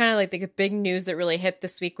 that was kind of like the big news that really hit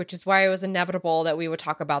this week, which is why it was inevitable that we would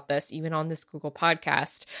talk about this even on this Google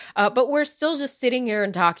podcast. But we're still just sitting here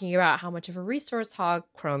and talking about how much of a resource hog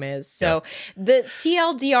Chrome is. So the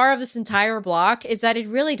TLDR of this entire block is that it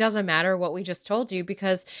really doesn't matter what we just told you,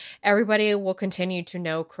 because everybody will continue to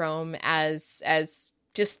know Chrome as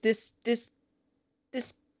just this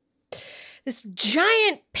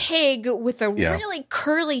giant pig with a really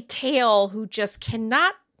curly tail who just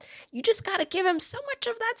cannot, you just got to give him so much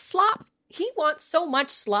of that slop. He wants so much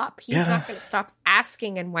slop. He's not going to stop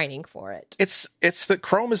asking and whining for it. It's the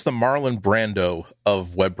Chrome is the Marlon Brando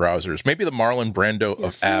of web browsers. Maybe the Marlon Brando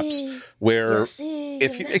of apps, where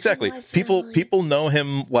people know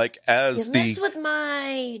him like as you the mess with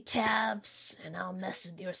my tabs and I'll mess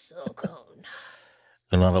with your silicone.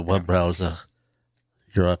 Another web browser.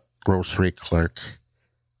 You're a grocery clerk,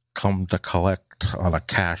 come to collect on a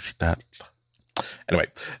cash debt. Anyway,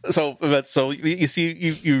 so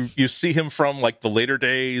you see him from like the later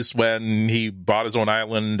days when he bought his own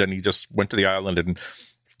island and he just went to the island and,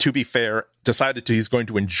 to be fair, decided he's going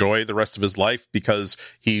to enjoy the rest of his life because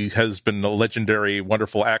he has been a legendary,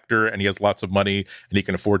 wonderful actor and he has lots of money and he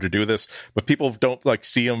can afford to do this. But people don't like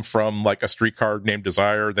see him from like A Streetcar Named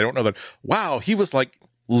Desire. They don't know that, wow, he was like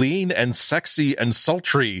lean and sexy and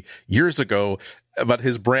sultry years ago, but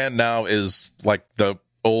his brand now is like the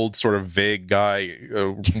old sort of vague guy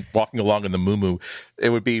walking along in the muumuu. It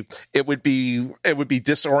would be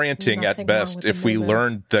disorienting at best if we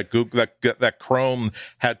learned that that Chrome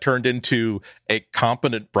had turned into a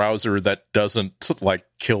competent browser that doesn't like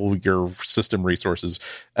kill your system resources.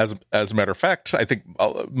 As a matter of fact, I think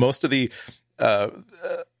most of the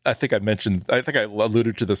I think I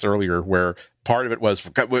alluded to this earlier, where part of it was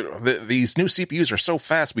these new CPUs are so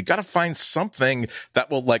fast. We got to find something that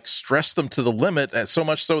will like stress them to the limit, and so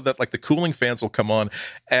much so that like the cooling fans will come on.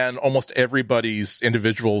 And almost everybody's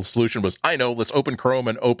individual solution was, I know, let's open Chrome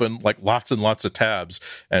and open like lots and lots of tabs.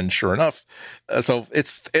 And sure enough, so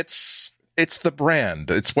it's the brand.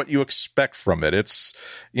 It's what you expect from it. It's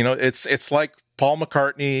like Paul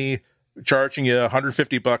McCartney charging you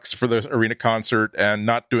 $150 for the arena concert and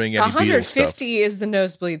not doing any Beatles stuff. $150 is the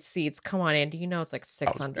nosebleed seats. Come on, Andy. You know it's like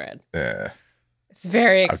 $600. It's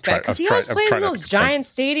very expensive because he always plays in those giant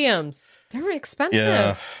stadiums. They're expensive.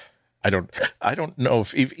 Yeah. I don't know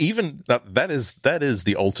if even that is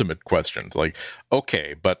the ultimate question. It's like,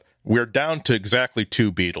 okay, but we're down to exactly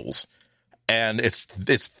 2 Beatles, and it's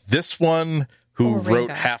this one who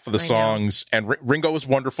wrote half of the songs, and Ringo was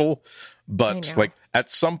wonderful. But like at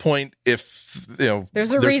some point, if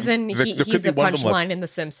there's a reason he's a punchline in The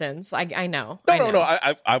Simpsons. I know. No.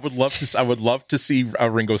 I would love to see a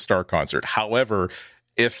Ringo Starr concert. However,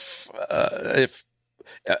 if there's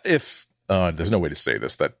no way to say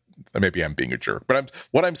this, that maybe I'm being a jerk, but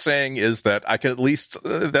what I'm saying is that I can at least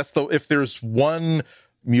if there's one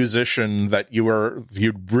musician that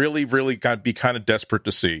you'd really be kind of desperate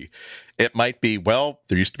to see, it might be, well,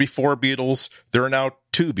 there used to be 4 Beatles, there are now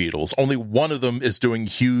 2 Beatles. Only one of them is doing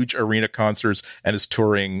huge arena concerts and is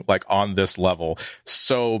touring like on this level.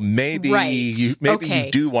 So maybe you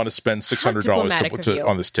do want to spend $600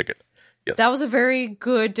 on this ticket. Yes. That was a very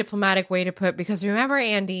good diplomatic way to put it, because remember,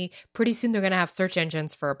 Andy, pretty soon they're going to have search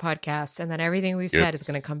engines for a podcast, and then everything we've said is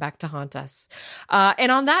going to come back to haunt us.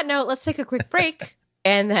 And on that note, let's take a quick break,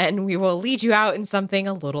 and then we will lead you out in something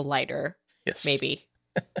a little lighter. Yes. Maybe.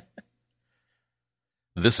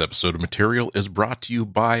 This episode of Material is brought to you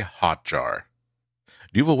by Hotjar.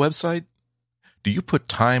 Do you have a website? Do you put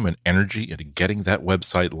time and energy into getting that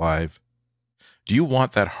website live? Do you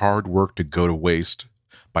want that hard work to go to waste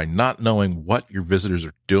by not knowing what your visitors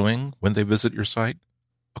are doing when they visit your site?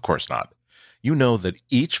 Of course not. you know that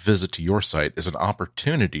each visit to your site is an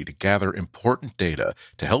opportunity to gather important data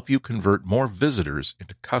to help you convert more visitors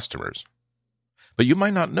into customers. But you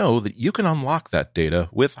might not know that you can unlock that data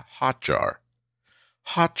with Hotjar.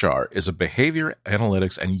 Hotjar is a behavior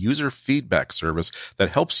analytics and user feedback service that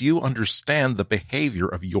helps you understand the behavior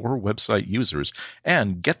of your website users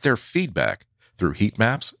and get their feedback through heat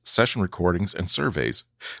maps, session recordings, and surveys,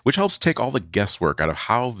 which helps take all the guesswork out of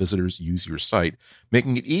how visitors use your site,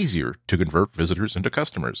 making it easier to convert visitors into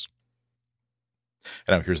customers.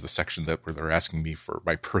 And now here's the section where they're asking me for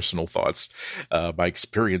my personal thoughts, my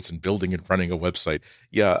experience in building and running a website.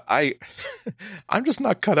 Yeah, I'm just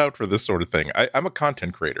not cut out for this sort of thing. I'm a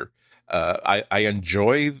content creator. I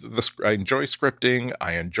enjoy scripting.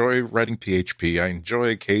 I enjoy writing PHP. I enjoy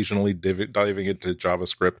occasionally diving into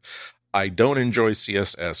JavaScript. I don't enjoy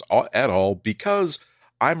CSS at all because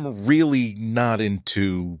I'm really not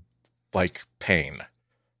into like pain,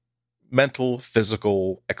 mental,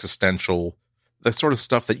 physical, existential. The sort of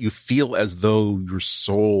stuff that you feel as though your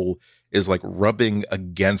soul is like rubbing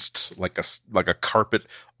against like a carpet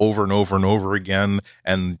over and over and over again,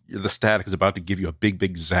 and the static is about to give you a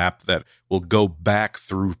big zap that will go back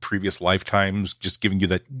through previous lifetimes, just giving you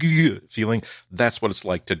that feeling. That's what it's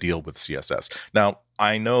like to deal with CSS. Now,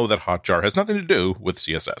 I know that Hotjar has nothing to do with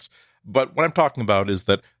CSS, but what I'm talking about is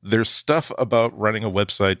that there's stuff about running a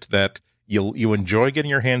website that you enjoy getting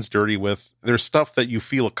your hands dirty with. There's stuff that you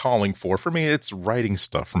feel a calling for. For me, it's writing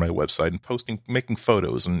stuff for my website and posting, making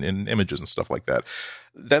photos and images and stuff like that.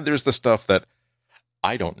 Then there's the stuff that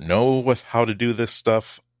I don't know how to do this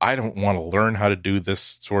stuff. I don't want to learn how to do this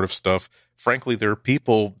sort of stuff. Frankly, there are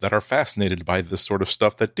people that are fascinated by this sort of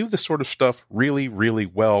stuff that do this sort of stuff really, really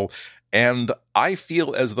well. And I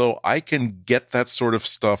feel as though I can get that sort of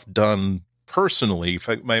stuff done personally. In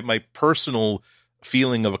fact, my personal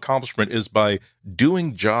feeling of accomplishment is by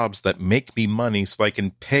doing jobs that make me money so I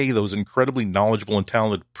can pay those incredibly knowledgeable and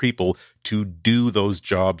talented people to do those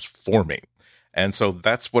jobs for me. And so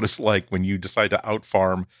that's what it's like when you decide to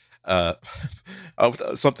outfarm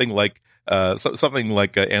something like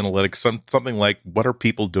analytics, something like what are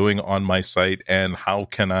people doing on my site and how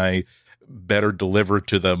can I better deliver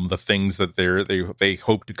to them the things that they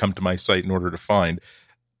hope to come to my site in order to find.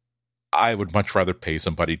 I would much rather pay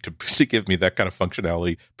somebody to give me that kind of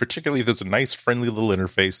functionality, particularly if there's a nice, friendly little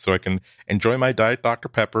interface so I can enjoy my Diet Dr.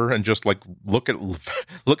 Pepper and just like look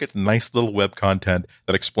at nice little web content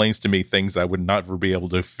that explains to me things I would never be able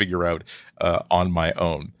to figure out on my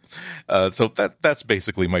own. So that's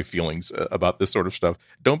basically my feelings about this sort of stuff.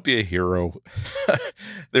 Don't be a hero.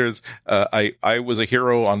 I was a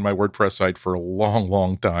hero on my WordPress site for a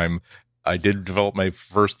long time. I did develop my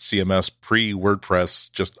first CMS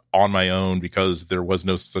pre-WordPress just on my own because there was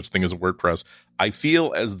no such thing as a WordPress. I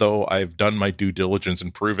feel as though I've done my due diligence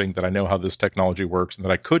in proving that I know how this technology works and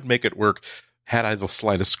that I could make it work had I the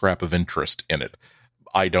slightest scrap of interest in it.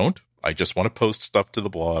 I don't. I just want to post stuff to the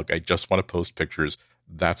blog. I just want to post pictures.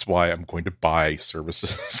 That's why I'm going to buy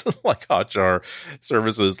services like Hotjar,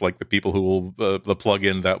 services like the people who will, the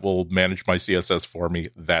plugin that will manage my CSS for me,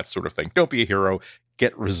 that sort of thing. Don't be a hero.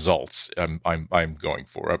 Get results. I'm going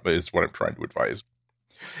for it, is what I'm trying to advise.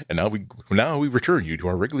 And now we return you to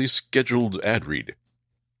our regularly scheduled ad read.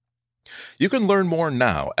 You can learn more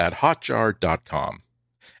now at hotjar.com.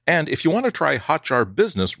 And if you want to try Hotjar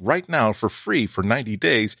Business right now for free for 90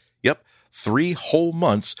 days, 3 whole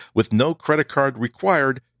months with no credit card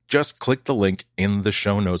required, just click the link in the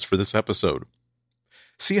show notes for this episode.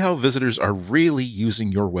 See how visitors are really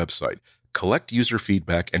using your website, collect user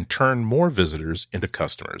feedback, and turn more visitors into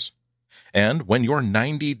customers. And when your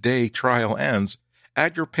 90-day trial ends,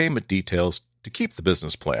 add your payment details to keep the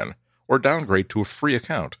business plan or downgrade to a free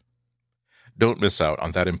account. Don't miss out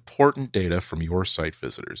on that important data from your site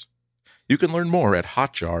visitors. You can learn more at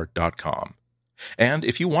hotjar.com. And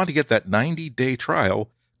if you want to get that 90-day trial,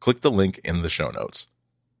 click the link in the show notes.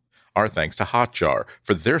 Our thanks to Hotjar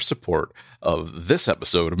for their support of this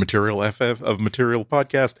episode of Material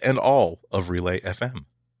Podcast and all of Relay FM.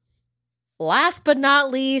 Last but not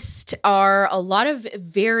least are a lot of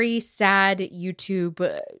very sad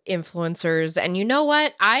YouTube influencers. And you know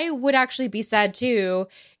what? I would actually be sad too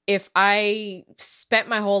if I spent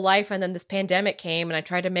my whole life and then this pandemic came and I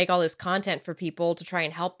tried to make all this content for people to try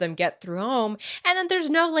and help them get through home. And then there's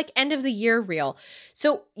no like end of the year reel.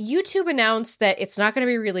 So YouTube announced that it's not going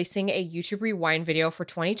to be releasing a YouTube Rewind video for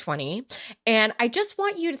 2020. And I just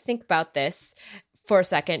want you to think about this for a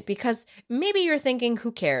second, because maybe you're thinking,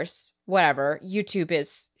 who cares? Whatever. YouTube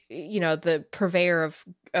is, the purveyor of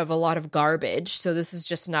a lot of garbage. So this is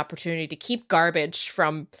just an opportunity to keep garbage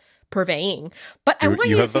from purveying. But I want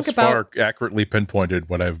you to think about... You have thus far accurately pinpointed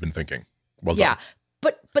what I've been thinking. Well yeah. done.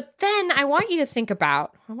 But then I want you to think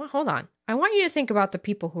about, hold on. I want you to think about the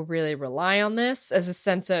people who really rely on this as a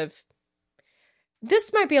sense of,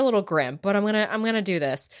 this might be a little grim, but I'm gonna do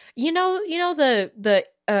this. You know the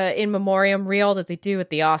in memoriam reel that they do at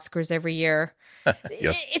the Oscars every year.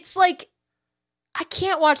 Yes. It's like, I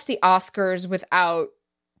can't watch the Oscars without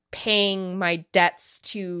paying my debts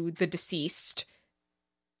to the deceased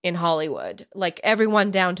in Hollywood. Like,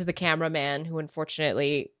 everyone down to the cameraman who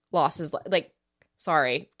unfortunately lost his life. Like,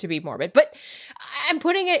 sorry to be morbid, but I'm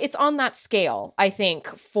putting it's on that scale, I think,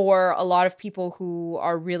 for a lot of people who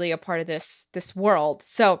are really a part of this world.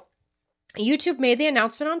 So YouTube made the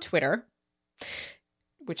announcement on Twitter,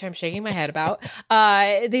 which I'm shaking my head about.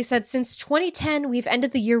 They said, since 2010, we've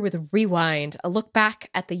ended the year with Rewind, a look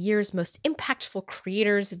back at the year's most impactful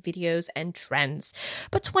creators, videos, and trends.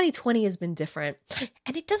 But 2020 has been different,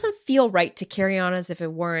 and it doesn't feel right to carry on as if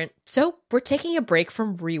it weren't. So we're taking a break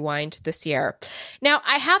from Rewind this year. Now,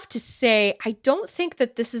 I have to say, I don't think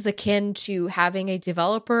that this is akin to having a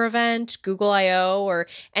developer event, Google I.O., or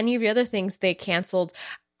any of the other things they canceled.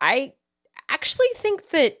 I actually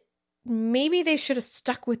think that maybe they should have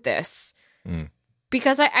stuck with this,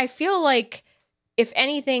 because I feel like, if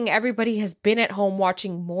anything, everybody has been at home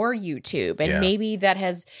watching more YouTube, and maybe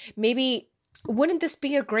wouldn't this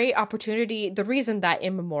be a great opportunity? The reason that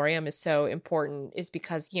in memoriam is so important is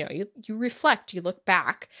because, you reflect, you look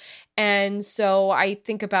back. And so I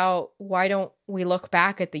think about, why don't we look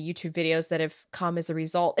back at the YouTube videos that have come as a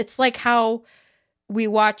result? It's like how we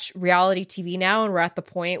watch reality TV now, and we're at the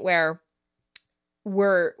point where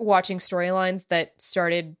we're watching storylines that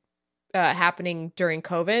started happening during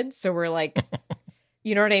COVID. So we're like,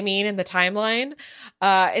 you know what I mean, in the timeline.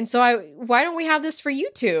 And so why don't we have this for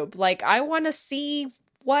YouTube? Like, I want to see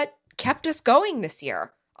what kept us going this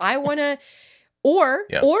year. I want to, or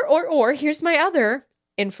here's my other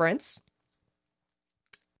inference.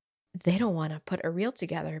 They don't want to put a reel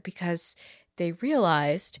together because they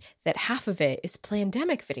realized that half of it is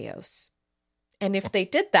pandemic videos. And if they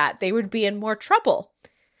did that, they would be in more trouble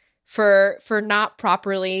for not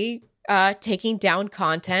properly taking down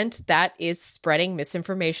content that is spreading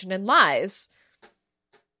misinformation and lies.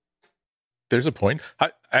 There's a point.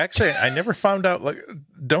 I never found out. Like,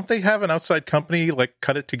 don't they have an outside company like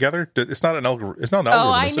cut it together? It's not an algorithm. It's not an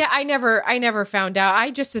algorithm. I never found out. I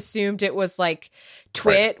just assumed it was like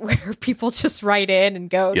Twit, right, where people just write in and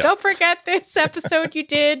go, "Don't forget this episode you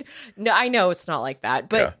did." No, I know it's not like that,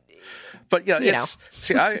 but. Yeah. But yeah,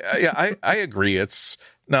 I agree. It's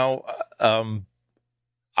now, I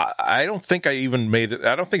don't think I even made it.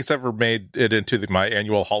 I don't think it's ever made it into my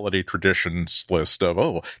annual holiday traditions list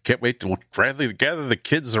of, can't wait to gather the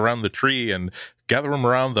kids around the tree and gather them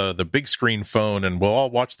around the big screen phone, and we'll all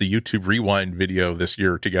watch the YouTube Rewind video this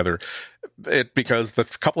year together. Because the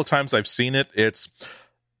couple of times I've seen it,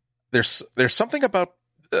 there's something about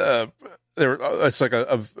it's like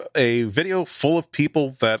a video full of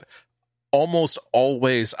people that almost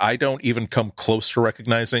always I don't even come close to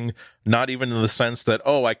recognizing, not even in the sense that,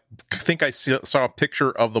 I think I saw a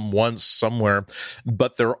picture of them once somewhere,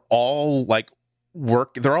 but they're all like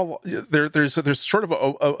there's sort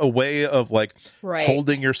of a way of like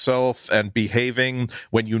holding yourself and behaving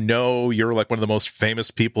when you're like one of the most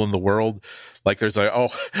famous people in the world. Like, there's like,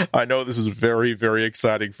 I know this is very, very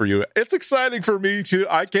exciting for you. It's exciting for me too.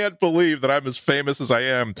 I can't believe that I'm as famous as I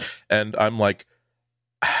am. And I'm like,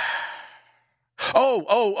 you're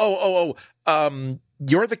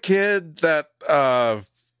the kid that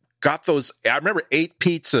got those. I remember 8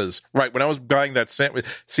 pizzas, right, when I was buying that sandwich.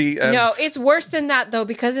 See, no, it's worse than that though,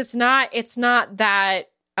 because it's not that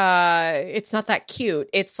cute.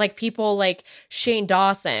 It's like people like Shane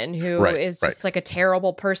Dawson, who is just like a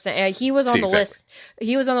terrible person. He was on the list.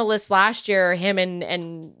 He was on the list last year. Him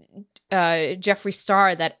and Jeffree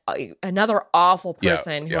Star, that another awful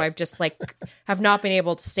person who I've just like have not been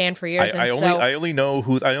able to stand for years. I only know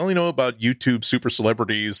about YouTube super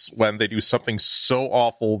celebrities when they do something so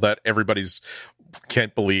awful that everybody's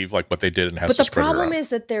can't believe like what they did and has to spread around. But the problem is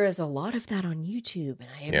that there is a lot of that on YouTube, and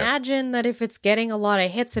I imagine that if it's getting a lot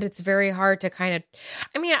of hits, that it's very hard to kind of.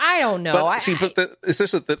 I mean, I don't know. But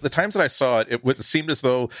the times that I saw it, it seemed as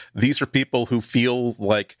though these are people who feel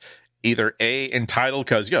like either entitled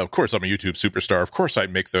because of course I'm a YouTube superstar, of course I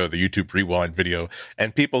make the YouTube Rewind video,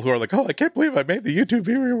 and people who are like, I can't believe I made the YouTube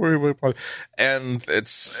video, and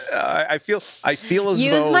it's I feel as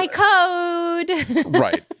use though my code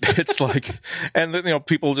right. It's like, and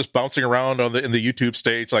people just bouncing around in the YouTube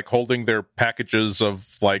stage, like holding their packages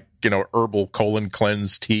of like herbal colon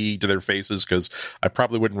cleanse tea to their faces, because I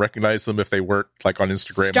probably wouldn't recognize them if they weren't like on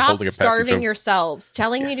Instagram. Stop holding a starving yourselves.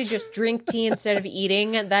 Telling me to just drink tea instead of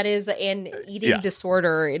eating, that is an eating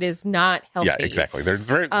disorder. It is not healthy. Yeah, exactly.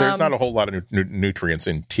 There's not a whole lot of nutrients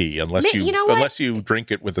in tea unless you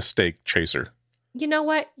drink it with a steak chaser. You know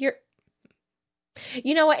what?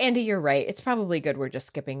 Andy, you're right. It's probably good we're just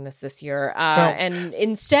skipping this year. And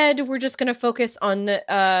instead, we're just going to focus on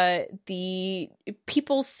the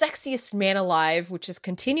People's Sexiest Man Alive, which is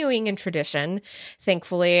continuing in tradition,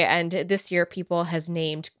 thankfully. And this year, People has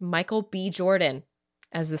named Michael B. Jordan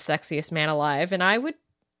as the sexiest man alive. And I would...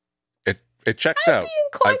 It checks out.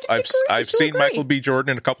 I've seen Michael B.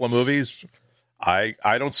 Jordan in a couple of movies. I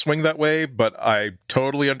don't swing that way, but I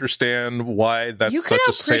totally understand why that's such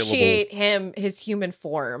a saleable... You can appreciate his human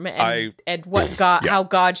form and what God, how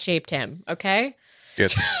God shaped him. Okay,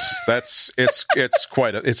 it's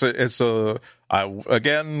quite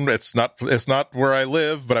again, it's not where I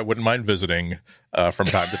live, but I wouldn't mind visiting from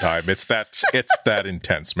time to time. It's that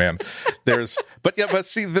intense, man. But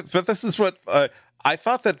this is what. I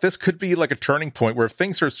thought that this could be like a turning point where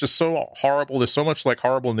things are just so horrible. There's so much like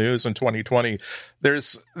horrible news in 2020.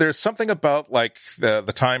 There's something about like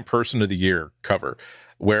the Time Person of the Year cover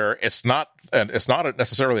where it's not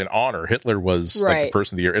necessarily an honor. Hitler was like the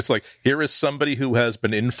Person of the Year. It's like, here is somebody who has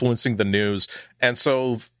been influencing the news. And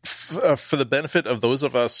so for the benefit of those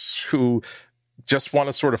of us who just want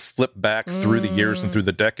to sort of flip back through the years and through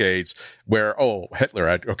the decades where,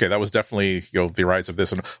 Hitler, that was definitely, the rise of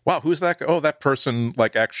this. And wow, who's that? Oh, that person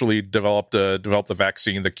like actually developed the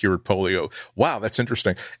vaccine that cured polio. Wow, that's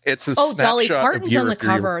interesting. It's a snapshot Dolly Parton's of on the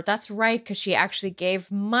cover. That's right, because she actually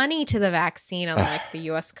gave money to the vaccine on like the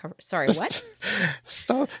U.S. cover. Sorry, what?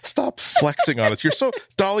 Stop flexing on us.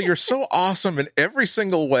 Dolly, you're so awesome in every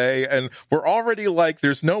single way. And we're already like,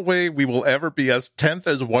 there's no way we will ever be as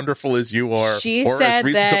wonderful as you are. She said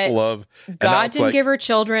that God didn't give her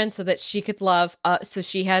children so that she could love, so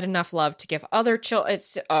she had enough love to give other children.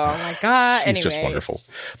 Oh my God. She's just wonderful.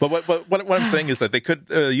 But what I'm saying is that they could,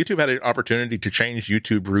 YouTube had an opportunity to change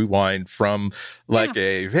YouTube Rewind from like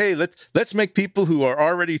hey, let's make people who are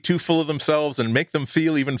already too full of themselves and make them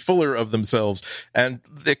feel even fuller of themselves. And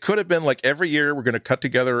it could have been like every year we're going to cut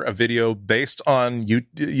together a video based on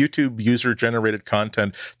YouTube user generated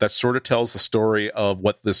content that sort of tells the story of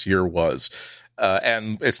what this year was.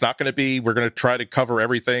 And it's not going to be, we're going to try to cover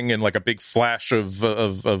everything in like a big flash of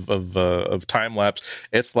time lapse.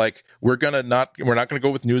 It's like, we're not going to go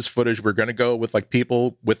with news footage. We're going to go with like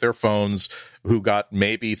people with their phones who got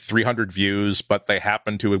maybe 300 views, but they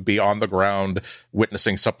happen to be on the ground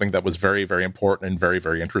witnessing something that was very, very important and very,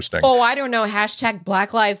 very interesting. Oh, I don't know. Hashtag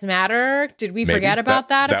Black Lives Matter. Did we forget about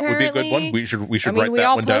that? That apparently? Would be a good one. We should write that one down. We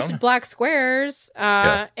all posted black squares.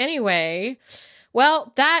 Anyway.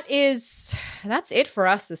 Well, that's it for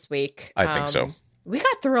us this week. I think so. We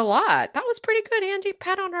got through a lot. That was pretty good, Andy.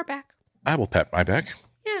 Pat on our back. I will pat my back.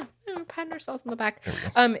 Yeah, we're patting ourselves on the back.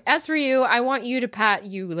 As for you, I want you to pat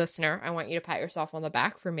listener. I want you to pat yourself on the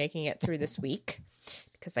back for making it through this week,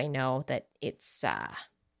 because I know that it's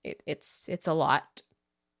a lot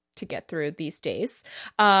to get through these days.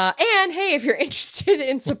 And hey, if you're interested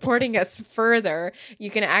in supporting us further, you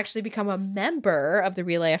can actually become a member of the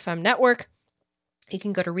Relay FM network. You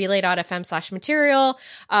can go to relay.fm/material,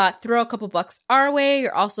 throw a couple bucks our way.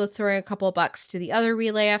 You're also throwing a couple bucks to the other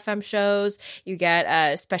Relay FM shows. You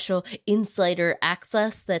get special insider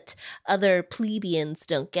access that other plebeians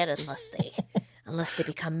don't get unless they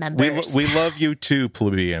become members. We love you too,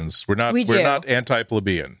 plebeians. We're not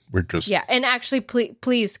anti-plebeian. We're just and actually,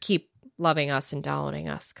 please keep loving us and downloading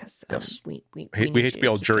us, because we hate to be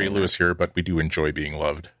all Jerry Lewis here, but we do enjoy being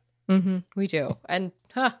loved. Mm-hmm, we do, and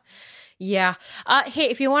yeah.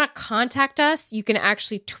 Hey, if you want to contact us, you can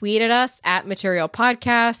actually tweet at us at Material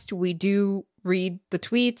Podcast. We do read the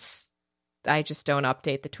tweets. I just don't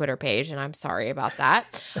update the Twitter page, and I'm sorry about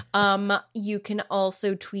that. You can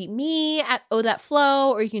also tweet me at OhThatFlow,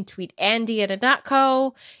 or you can tweet Andy at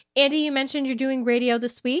Anatco. Andy, you mentioned you're doing radio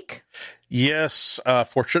this week. Yes.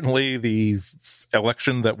 Fortunately, the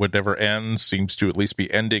election that would never end seems to at least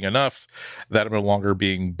be ending enough that I'm no longer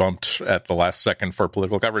being bumped at the last second for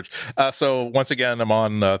political coverage. So once again, I'm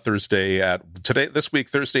on Thursday at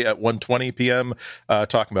 1:20 p.m.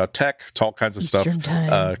 Talking about tech, all kinds of Eastern stuff.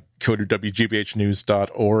 Time. Go to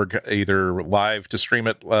wgbhnews.org, either live to stream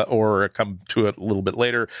it or come to it a little bit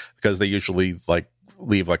later, because they usually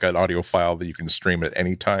leave like an audio file that you can stream at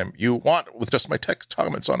any time you want with just my text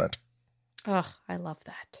comments on it. Oh, I love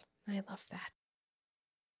that.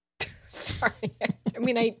 Sorry. I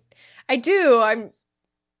mean, I do.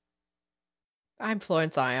 I'm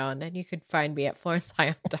Florence Ion, and you could find me at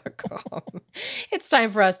florenceion.com. It's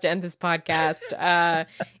time for us to end this podcast.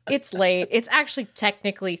 It's late. It's actually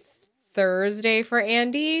technically Thursday for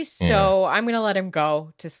Andy, so I'm going to let him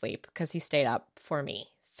go to sleep because he stayed up for me.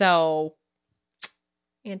 So,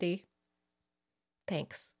 Andy,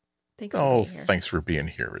 thanks. Thanks for being here. Thanks for being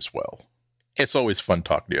here as well. It's always fun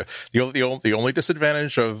talking to you. The only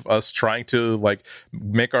disadvantage of us trying to like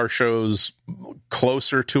make our shows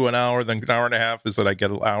closer to an hour than an hour and a half is that I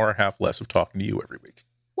get an hour and a half less of talking to you every week.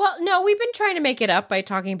 Well, no, we've been trying to make it up by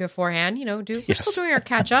talking beforehand. You know, we're still doing our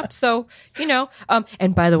catch up. So, you know,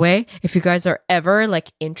 and by the way, if you guys are ever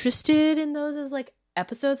like interested in those as like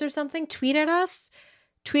episodes or something, tweet at us,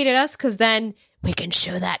 because then we can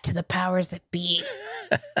show that to the powers that be.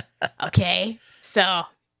 Okay, so.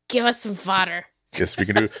 Give us some fodder. Yes, we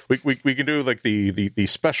can do. We can do like the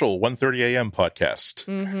special 1:30 a.m. podcast,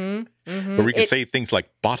 where we can say things like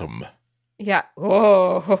bottom,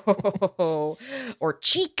 oh, or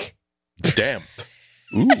cheek, damp.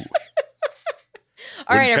 Ooh.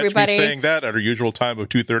 All right, everybody. Me saying that at our usual time of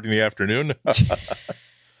 2:30 in the afternoon.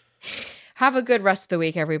 Have a good rest of the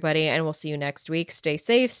week, everybody, and we'll see you next week. Stay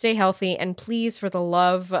safe, stay healthy, and please, for the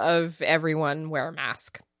love of everyone, wear a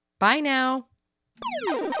mask. Bye now.